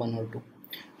 ये रहा 1 और 2।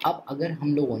 अब अगर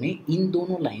हम लोगों ने इन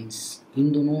दोनों लाइन्स,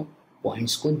 इन दोनों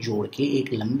पॉइंट्स को जोड़ के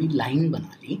एक लंबी लाइन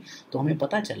बना ली तो हमें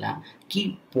पता चला कि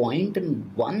पॉइंट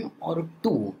 1 और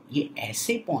 2 ये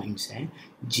ऐसे पॉइंट्स हैं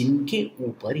जिनके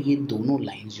ऊपर ये दोनों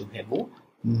लाइन्स जो है वो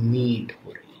मीट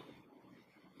हो रही है।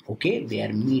 ओके, दे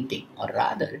आर मीटिंग और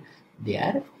रादर दे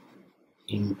आर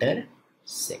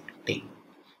इंटरसेक्टिंग।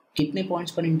 कितने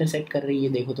पॉइंट्स पर इंटरसेक्ट कर रही है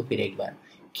देखो तो फिर एक बार,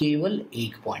 केवल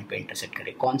एक पॉइंट पे इंटरसेक्ट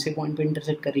करे। कौन से पॉइंट पे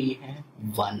इंटरसेक्ट कर रही है,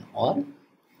 1 और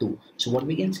 2। So what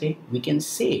we can say, we can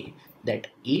say that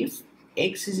if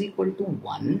x is equal to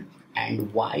 1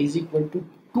 and y is equal to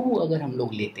 2 अगर हम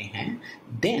लोग लेते हैं,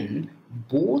 then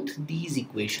both these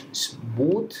equations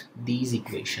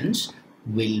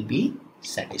will be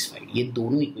satisfied। ये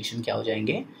दोनों इक्वेशन क्या हो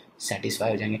जाएंगे,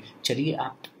 सेटिस्फाई हो जाएंगे। चलिए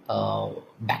आप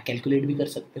बैक कैलकुलेट भी कर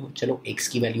सकते हो, चलो x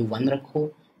की वैल्यू 1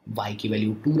 रखो, y की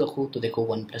वैल्यू 2 रखो, तो देखो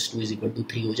 1 + 2 =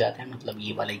 3 हो जाता है, मतलब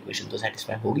ये वाला इक्वेशन तो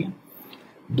सेटिस्फाई हो गया।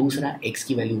 दूसरा x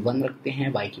की वैल्यू 1 रखते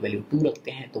हैं, y की वैल्यू 2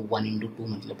 रखते हैं, तो 1 × 2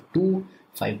 मतलब 2,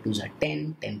 5 2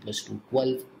 10, 10 + 2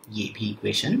 12, ये भी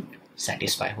इक्वेशन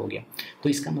सेटिस्फाई हो गया। तो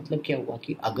इसका मतलब क्या हुआ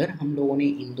कि अगर हम लोगों ने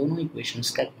इन दोनों इक्वेशंस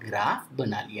का ग्राफ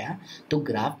बना लिया, तो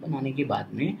ग्राफ बनाने के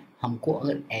बाद में हमको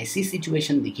अगर ऐसी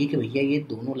सिचुएशन दिखी कि भैया ये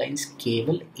दोनों लाइंस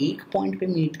केवल एक पॉइंट पे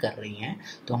मीट कर रही हैं,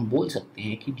 तो हम बोल सकते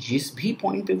हैं कि जिस भी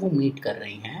पॉइंट पे वो मीट कर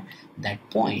रही हैं, that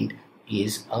point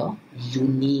is a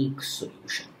unique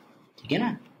solution. ठीक है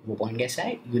ना, वो पॉइंट कैसा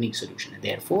है, यूनिक सॉल्यूशन है।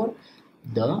 Therefore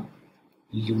the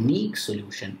unique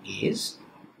solution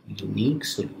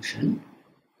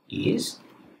is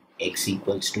x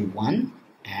equals to 1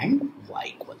 and y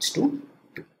equals to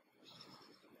 2।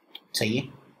 सही है,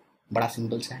 बड़ा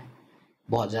सिंपल सा है,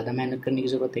 बहुत ज़्यादा मेहनत करने की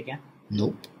ज़रूरत है क्या,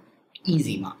 नोप,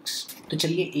 इजी मार्क्स। तो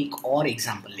चलिए एक और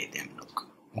एग्जाम्पल लेते हैं हम लोग।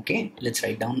 Okay, let's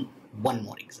write down one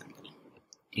more example.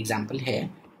 Example है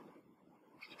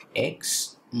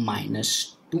x -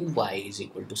 2y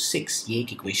 = 6, ये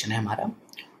एक इक्वेशन है हमारा,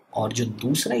 और जो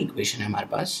दूसरा इक्वेशन है हमारे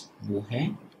पास वो है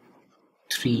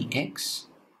 3x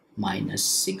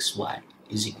minus 6y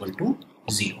is equal to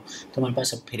 0। तो हमारे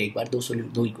पास अब फिर एक बार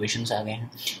दो इक्वेशंस आ गए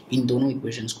हैं। इन दोनों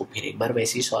इक्वेशंस को फिर एक बार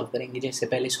वैसे ही सॉल्व करेंगे जैसे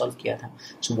पहले सॉल्व किया था।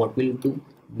 So what will do,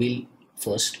 will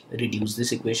first reduce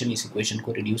this equation, इस इक्वेशन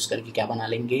को रिड्यूस करके क्या बना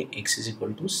लेंगे, x is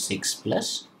equal to 6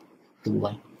 plus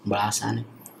 2y। बड़ा आसान है।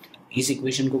 इस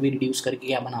इक्वेशन को भी रिड्यूस करके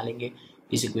क्या बना लेंगे,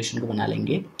 इस इक्वेशन को बना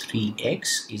लेंगे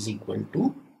 3x is equal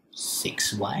to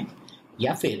 6y,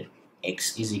 या फिर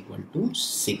x is equal to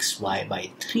 6y by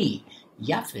 3,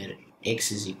 या फिर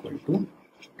x is equal to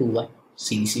 2y।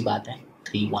 सीधी सी बात है,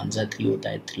 3 1 जा 3 होता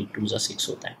है, 3 2 जा 6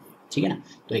 होता है, ठीक है ना।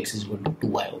 तो x is equal to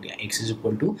 2y हो गया, x is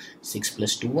equal to 6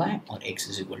 plus 2y और x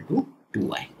is equal to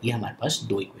 2y। ये हमारे पास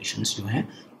दो इक्वेशंस जो हैं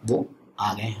वो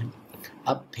आ गए हैं।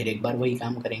 अब फिर एक बार वही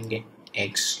काम करेंगे,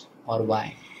 x और y,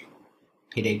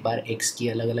 फिर एक बार x की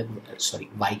अलग अलग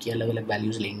y की अलग अलग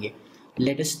वैल्यूज लेंगे।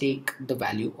 Let us take the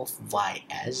value of y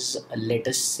as let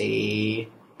us say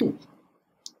 2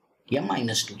 या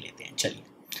 -2 लेते हैं। चलिए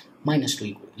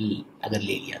 -2 अगर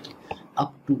ले लिया तो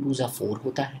अब 2 2 जा 4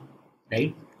 होता है,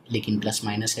 राइट, लेकिन प्लस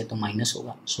माइनस है तो माइनस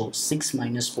होगा। सो 6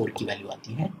 माइनस 4 की वैल्यू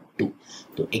आती है 2।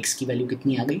 तो x की वैल्यू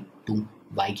कितनी आ गई, 2।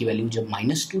 y की वैल्यू जब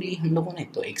 -2 ली हम लोगों ने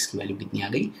तो x की वैल्यू कितनी आ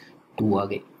गई, 2 आ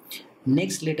गई।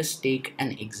 Next let us take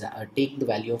the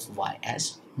value of y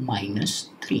as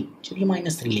 -3। चलिए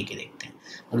 -3 लेके देखते हैं।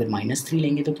 अगर -3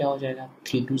 लेंगे तो क्या हो जाएगा,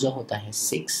 3 2 जा होता है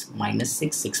 6 माइनस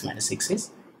 6 माइनस 6 इज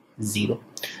 0।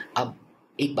 अब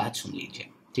एक बात सुन लीजिए,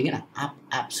 ठीक है ना, आप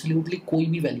एब्सोल्युटली कोई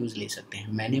भी वैल्यूज ले सकते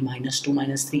हैं। मैंने -2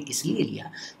 -3 इसलिए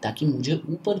लिया ताकि मुझे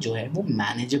ऊपर जो है वो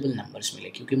मैनेजेबल नंबर्स मिले,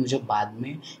 क्योंकि मुझे बाद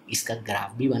में इसका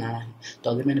ग्राफ भी बनाना है। तो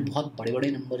अगर मैंने बहुत बड़े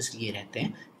बड़े नंबर्स लिए रहते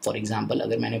हैं, फॉर एग्जाम्पल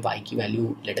अगर मैंने y की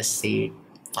वैल्यू लेट अस से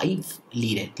 5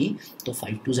 ली रहती तो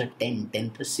 5 2 जा 10, 10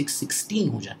 प्लस 6 16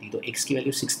 हो जाती, तो x की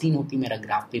वैल्यू 16 होती, मेरा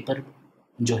ग्राफ पेपर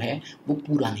जो है वो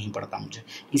पूरा नहीं पड़ता मुझे,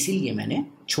 इसीलिए मैंने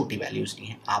छोटी वैल्यूज ली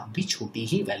हैं। आप भी छोटी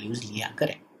ही वैल्यूज लिया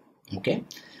करें। Okay,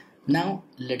 now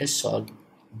let us solve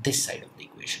this side of the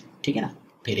equation, ठीक है ना।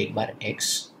 फिर एक बार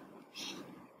x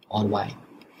और y,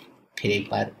 फिर एक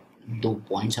बार दो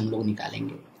पॉइंट्स हम लोग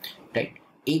निकालेंगे, राइट।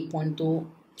 एक पॉइंट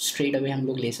तो स्ट्रेट अवे हम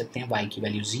लोग ले सकते हैं, y की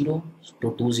वैल्यू 0, तो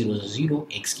 2 0 0,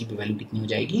 x की भी वैल्यू कितनी हो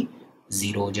जाएगी,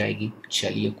 0 हो जाएगी।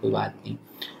 चलिए कोई बात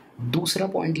नहीं। दूसरा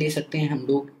पॉइंट ले सकते हैं हम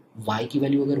लोग, y की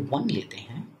वैल्यू अगर 1 लेते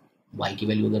हैं, y की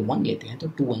वैल्यू अगर 1 लेते हैं तो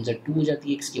 2 1 2 हो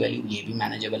जाती है x की वैल्यू, ये भी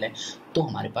मैनेजेबल है। तो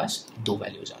हमारे पास दो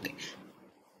वैल्यूज आ गई।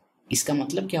 इसका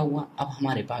मतलब क्या हुआ, अब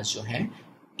हमारे पास जो है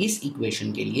इस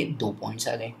इक्वेशन के लिए दो पॉइंट्स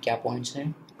आ गए। क्या पॉइंट्स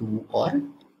हैं, 2 और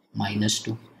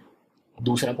 -2।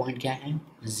 दूसरा पॉइंट क्या है,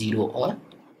 0 और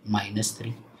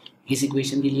 -3। इस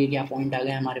इक्वेशन के लिए क्या पॉइंट आ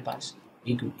गया हमारे पास,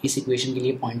 इस इक्वेशन के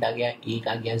लिए पॉइंट आ गया, एक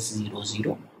आ गया 0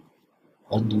 0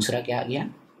 और दूसरा क्या आ गया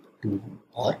 2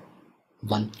 और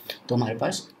 1। तो हमारे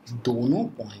पास दोनों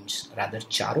पॉइंट्स, रादर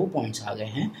चारों पॉइंट्स आ गए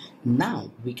हैं। Now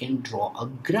we can draw a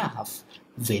graph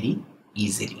very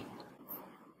easily.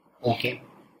 Okay,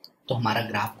 तो हमारा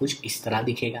ग्राफ कुछ इस तरह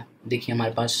दिखेगा। देखिए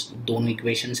हमारे पास दोनों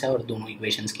इक्वेशंस है और दोनों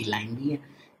इक्वेशंस की लाइन भी है।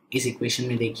 इस इक्वेशन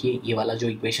में देखिए ये वाला जो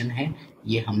इक्वेशन है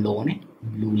ये हम लोगों ने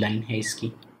ब्लू लाइन है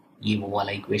इसकी, ये वो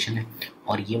वाला इक्वेशन है,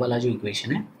 और ये वाला जो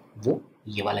इक्वेशन है वो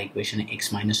ये वाला इक्वेशन है,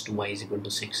 x minus 2y is equal to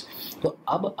 6। तो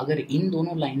अब अगर इन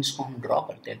दोनों लाइंस को हम ड्रॉ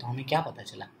करते हैं तो हमें क्या पता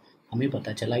चला, हमें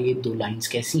पता चला ये दो लाइंस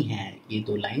कैसी हैं, ये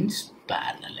दो लाइंस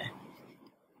पैरेलल है।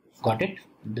 Got it,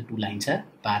 the two lines are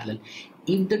parallel.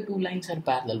 If the two lines are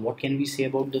parallel what can we say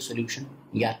about the solution.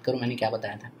 याद करो मैंने क्या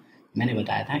बताया था, मैंने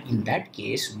बताया था in that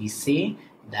case we say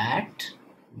that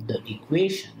the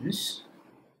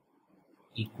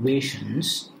equations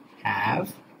have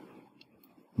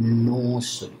no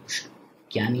solution।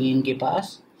 क्या नहीं है इनके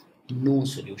पास, नो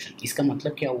सॉल्यूशन। इसका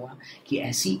मतलब क्या हुआ कि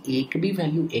ऐसी एक भी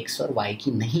वैल्यू x और y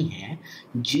की नहीं है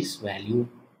जिस वैल्यू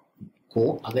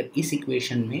को अगर इस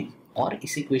इक्वेशन में और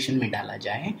इस इक्वेशन में डाला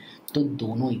जाए तो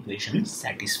दोनों इक्वेशन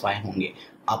सेटिस्फाई होंगे,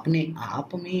 अपने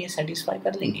आप में ये सेटिस्फाई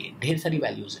कर लेंगे। ढेर सारी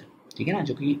वैल्यूज है, ठीक है ना,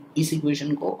 जो कि इस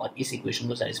इक्वेशन को और इस इक्वेशन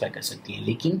को सेटिस्फाई कर सकती है,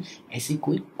 लेकिन ऐसी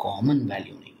कोई कॉमन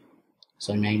वैल्यू नहीं।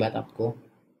 समझ में आई बात आपको,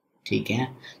 ठीक है।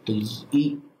 तो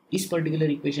इस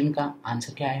पर्टिकुलर इक्वेशन का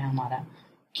आंसर क्या है हमारा,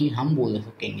 कि हम बोल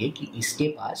सकेंगे कि इसके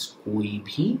पास कोई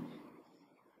भी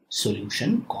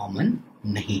सॉल्यूशन कॉमन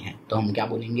नहीं है। तो हम क्या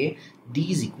बोलेंगे,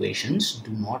 these equations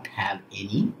do not have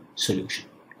any solution,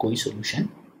 कोई सॉल्यूशन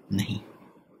नहीं।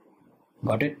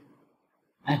 Got it,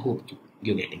 I hope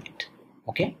you getting it.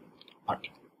 Okay,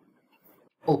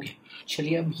 okay,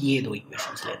 चलिए अब ये दो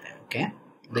इक्वेशंस लेते हैं। Okay,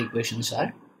 the equations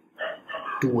are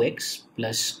 2x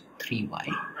plus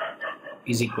 3y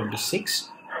is equal to 6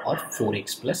 और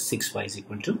 4x plus 6y is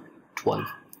equal to 12।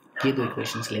 ये दो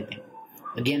इक्वेशंस लेते हैं।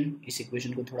 अगेन इस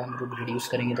इक्वेशन को थोड़ा हम लोग रिड्यूस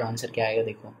करेंगे तो आंसर क्या आएगा,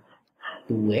 देखो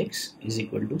 2x is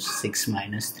equal to 6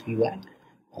 minus 3y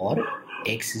और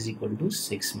x is equal to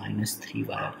 6 minus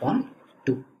 3y upon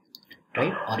 2,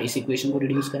 right. और इस इक्वेशन को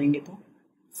रिड्यूस करेंगे तो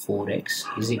 4x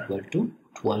is equal to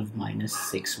 12 minus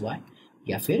 6y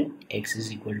या फिर x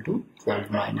is equal to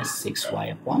 12 minus 6y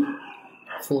upon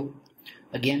 4।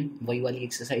 Again वही वाली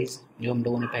एक्सरसाइज जो हम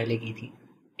लोगों ने पहले की थी,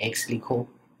 x लिखो,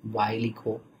 y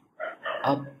लिखो,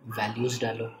 अब वैल्यूज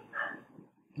डालो।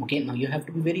 Okay, now you have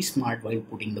to be very smart while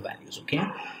putting the values. Okay,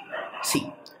 सी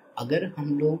अगर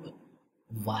हम लोग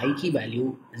y की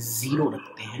वैल्यू 0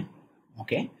 रखते हैं,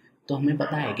 ओके, तो हमें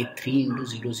पता है कि 3 इंटू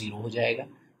 0 0 हो जाएगा,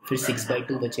 फिर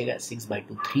 6/2 बचेगा,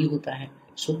 6/2 3 होता है,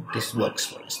 so this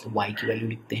works for us. तो y की वैल्यू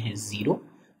लिखते हैं 0,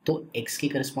 तो x की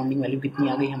करस्पॉन्डिंग वैल्यू कितनी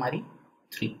आ गई हमारी,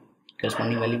 3।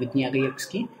 करस्पॉन्डिंग वैल्यू कितनी आ गई x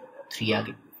की, 3 आ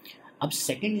गई। अब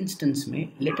सेकेंड इंस्टेंस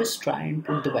में let us try and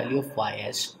put the value of y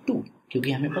as 2,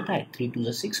 क्योंकि हमें पता है 3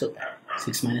 2 6 होता है,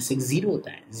 6 माइनस 6 0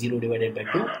 होता है, 0 divided by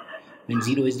 2, when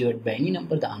 0 is divided by any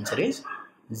number the answer is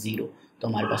 0। तो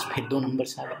हमारे पास फिर 2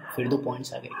 नंबर्स आ गए, फिर 2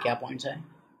 पॉइंट्स आ गए। क्या पॉइंट्स आए,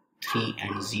 3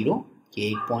 एंड 0, ये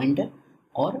एक पॉइंट है,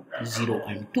 और 0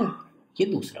 एंड 2 ये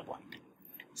दूसरा पॉइंट है।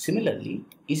 सिमिलरली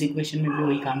इस इक्वेशन में भी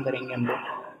वही काम करेंगे हम लोग,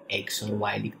 x और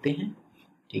y लिखते हैं,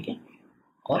 ठीक है,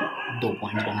 और 2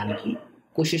 पॉइंट्स बनाने की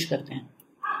कोशिश करते हैं।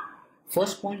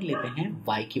 फर्स्ट पॉइंट लेते हैं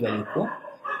y की वैल्यू को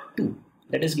 2,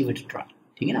 let us give it a try,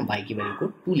 ठीक है ना। y की वैल्यू को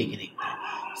 2 लेके देखते हैं,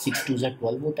 6 2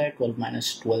 12 होता है, 12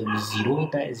 माइनस 12 0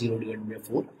 होता है, 0 डिवाइडेड बाई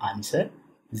 4 आंसर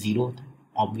 0 होता है,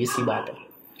 ऑब्वियस सी बात है।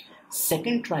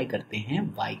 सेकंड ट्राई करते हैं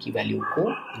y की वैल्यू को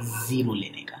 0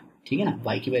 लेने का, ठीक है ना।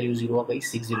 y की वैल्यू 0 आ गई,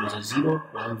 6 0 0,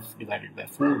 12 divided by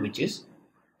 4 which is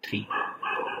 3,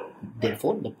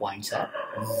 therefore the points are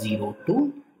 0 2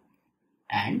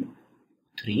 and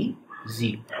 3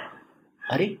 0।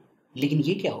 अरे लेकिन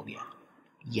ये क्या हो गया,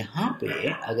 यहाँ पे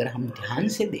अगर हम ध्यान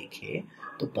से देखें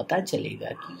तो पता चलेगा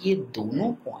कि ये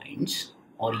दोनों पॉइंट्स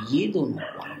और ये दोनों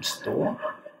पॉइंट्स तो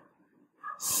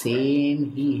सेम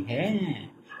ही है।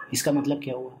 इसका मतलब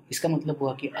क्या हुआ, इसका मतलब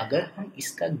हुआ कि अगर हम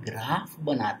इसका ग्राफ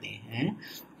बनाते हैं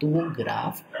तो वो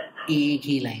ग्राफ एक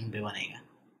ही लाइन पे बनेगा,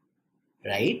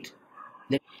 राइट।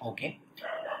 ओके,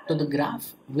 तो the graph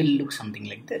will look something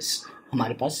like this.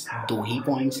 हमारे पास 2 ही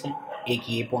पॉइंट्स हैं, एक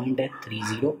ये पॉइंट है 3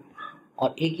 0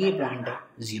 और एक ये पॉइंट है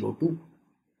 0 2।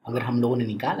 अगर हम लोगों ने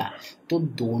निकाला तो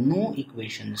दोनों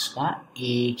इक्वेशंस का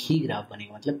एक ही ग्राफ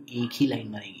बनेगा, मतलब एक ही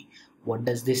लाइन बनेगी। What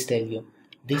does this tell you,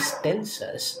 this tells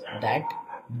us that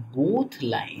both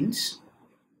lines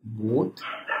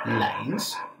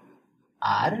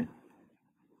are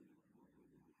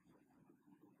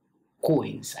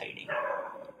coinciding,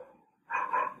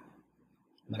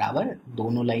 बराबर।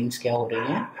 दोनों लाइंस क्या हो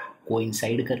रही हैं,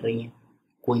 कोइंसाइड कर रही हैं,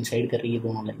 कोइंसाइड कर रही है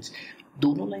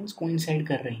दोनों लाइंस कोइंसाइड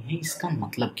कर रही हैं। इसका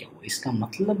मतलब क्या हुआ, इसका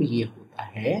मतलब ये होता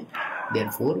है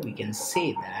therefore we can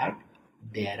say that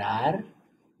there are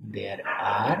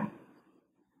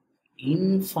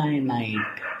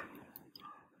infinite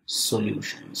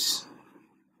solutions,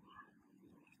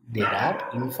 there are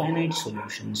infinite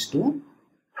solutions to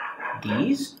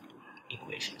these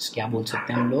equations। क्या बोल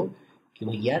सकते हैं हम लोग कि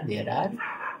भैया there are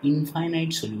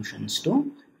infinite solutions to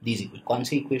these equations। कौन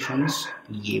से equations,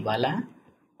 ये वाला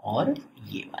और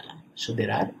ये वाला। so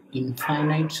there are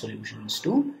infinite solutions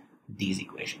to these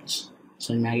equations।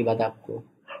 समझ में आ गई बात आपको,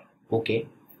 ओके।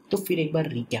 तो फिर एक बार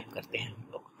रिकैप करते हैं हम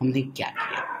लोग, हमने क्या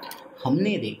किया।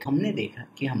 हमने देखा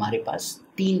कि हमारे पास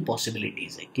 3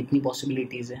 पॉसिबिलिटीज है। कितनी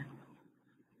पॉसिबिलिटीज है,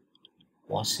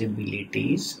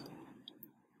 पॉसिबिलिटीज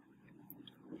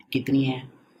कितनी है,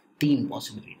 3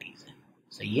 पॉसिबिलिटीज है,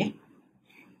 सही है,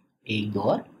 1 2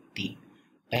 और 3।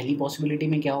 पहली पॉसिबिलिटी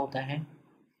में क्या होता है,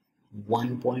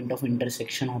 1 पॉइंट ऑफ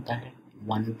इंटरसेक्शन होता है,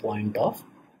 1 पॉइंट ऑफ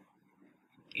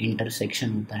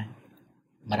इंटरसेक्शन होता है,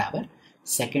 बराबर।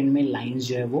 सेकंड में लाइंस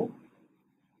जो है वो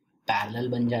पैरेलल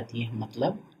बन जाती है,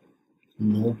 मतलब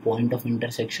नो पॉइंट ऑफ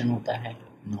इंटरसेक्शन होता है,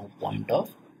 नो पॉइंट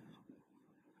ऑफ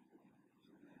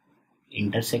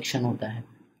इंटरसेक्शन होता है।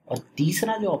 और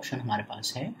तीसरा जो ऑप्शन हमारे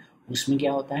पास है उसमें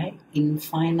क्या होता है,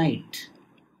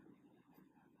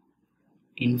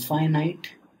 इनफाइनाइट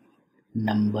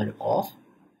नंबर ऑफ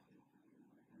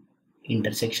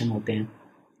इंटरसेक्शन होते हैं,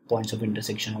 पॉइंट्स ऑफ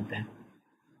इंटरसेक्शन होते हैं,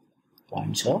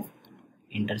 पॉइंट्स ऑफ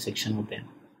इंटरसेक्शन होते हैं।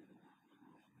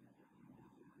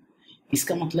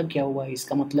 इसका मतलब क्या हुआ,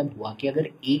 इसका मतलब हुआ कि अगर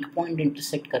एक पॉइंट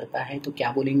इंटरसेक्ट करता है तो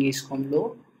क्या बोलेंगे इसको हम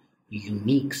लोग,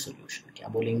 यूनिक सॉल्यूशन। क्या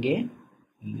बोलेंगे,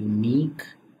 यूनिक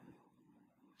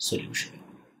सॉल्यूशन।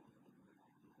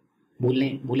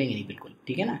 भूलेंगे नहीं बिल्कुल,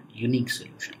 ठीक है ना, यूनिक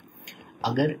सॉल्यूशन।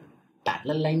 अगर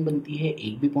पैरेलल लाइन बनती है,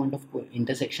 एक भी पॉइंट ऑफ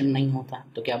इंटरसेक्शन नहीं होता,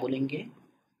 तो क्या बोलेंगे,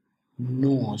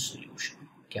 नो सॉल्यूशन।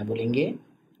 क्या बोलेंगे?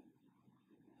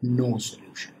 नो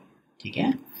सॉल्यूशन, ठीक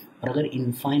है। और अगर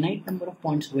infinite number of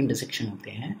points of intersection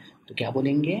होते हैं तो क्या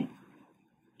बोलेंगे?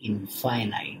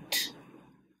 Infinite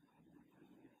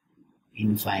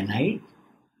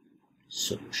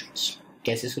solutions.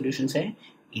 कैसे सॉल्यूशंस है?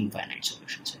 इनफाइनाइट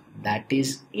सॉल्यूशंस है। That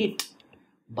is it.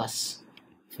 बस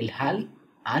फिलहाल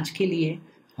आज के लिए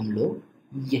हम लोग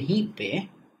यहीं पे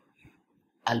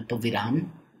अल्प विराम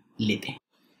लेते हैं,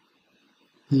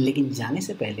 लेकिन जाने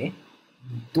से पहले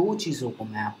दो चीजों को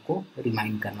मैं आपको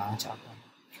रिमाइंड करना चाहता हूं।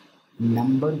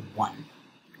 नंबर 1,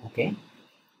 ओके,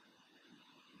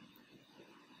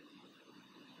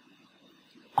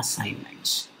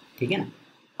 असाइनमेंट्स, ठीक है ना।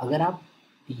 अगर आप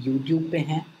YouTube पे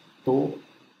हैं तो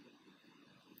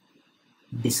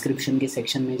डिस्क्रिप्शन के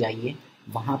सेक्शन में जाइए,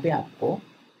 वहां पे आपको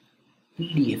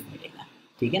PDF मिलेगा,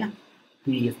 ठीक है ना।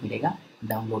 PDF मिलेगा,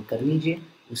 डाउनलोड कर लीजिए,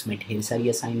 उसमें ढेर सारी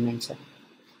असाइनमेंट्स है।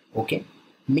 Okay,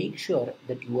 make sure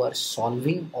that you are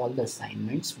solving all the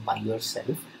assignments by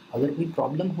yourself. अगर कोई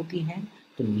प्रॉब्लम होती है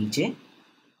तो नीचे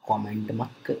कमेंट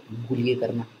मत भूलिए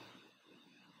करना,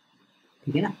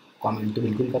 ठीक है ना। कमेंट तो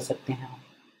बिल्कुल कर सकते हैं आप,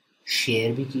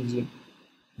 शेयर भी कीजिए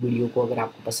वीडियो को अगर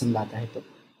आपको पसंद आता है तो,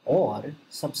 और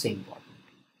सबसे इम्पोर्टेंट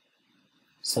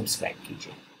सब्सक्राइब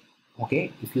कीजिए। Okay,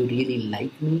 if you really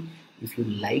like me, if you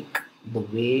like the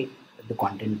way the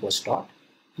content was taught,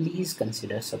 please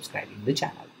consider subscribing the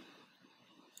channel.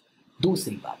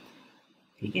 दूसरी बात,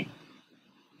 ठीक है,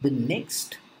 the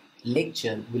next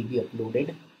lecture will be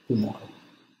uploaded tomorrow,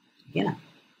 ठीक है ना।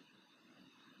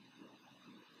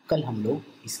 कल हम लोग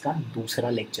इसका दूसरा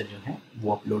लेक्चर जो है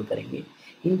वो अपलोड करेंगे।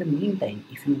 In the mean time,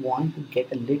 if you want to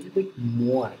get a little bit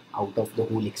more out of the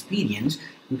whole experience,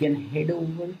 you can head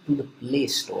over to the play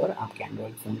store. आपके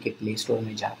एंड्रॉयड फ़ोन के प्ले स्टोर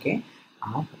में जाके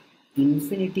आप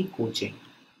infinity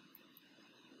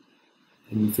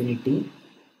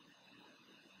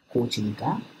coaching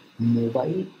का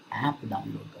mobile app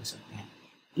download कर सकते हैं।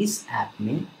 इस ऐप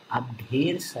में आप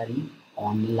ढेर सारी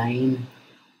ऑनलाइन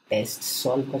टेस्ट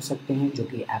सॉल्व कर सकते हैं जो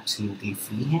कि एब्सोल्युटली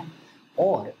फ्री हैं,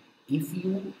 और if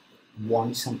you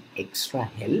want some extra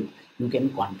help you can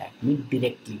contact me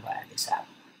directly via this app,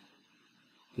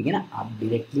 ठीक है ना। आप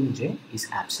डायरेक्टली मुझे इस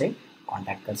ऐप से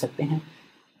कॉन्टैक्ट कर सकते हैं।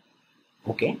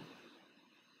 Okay,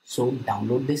 so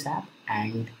download this app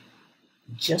and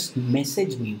just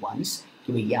message me once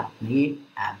कि भैया आपने ये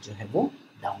ऐप जो है वो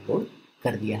डाउनलोड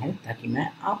कर दिया है, ताकि मैं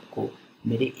आपको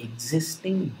मेरे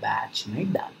एग्जिस्टिंग बैच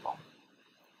में डाल पाऊँ।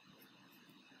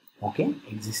 ओके,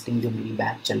 एग्जिस्टिंग जो मेरी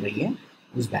बैच चल रही है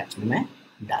उस बैच में मैं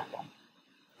डाल पाऊँ।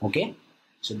 Okay,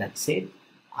 so that's it.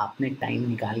 आपने टाइम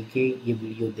निकाल के ये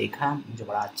वीडियो देखा, मुझे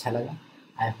बड़ा अच्छा लगा।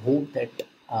 I hope that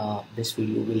this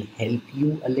video will help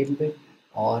you a little bit,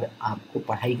 और आपको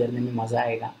पढ़ाई करने में मज़ा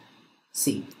आएगा।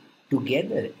 सी,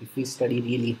 together if we study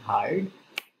really hard,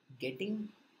 getting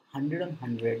 100 on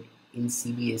 100 in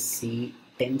CBSE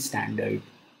 10th standard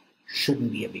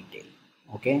shouldn't be a big deal.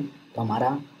 Okay, तो हमारा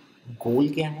गोल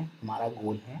क्या है? हमारा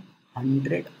गोल है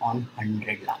 100 on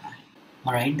 100 लाना है।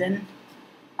 Alright then,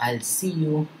 I'll see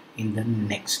you in the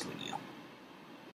next video.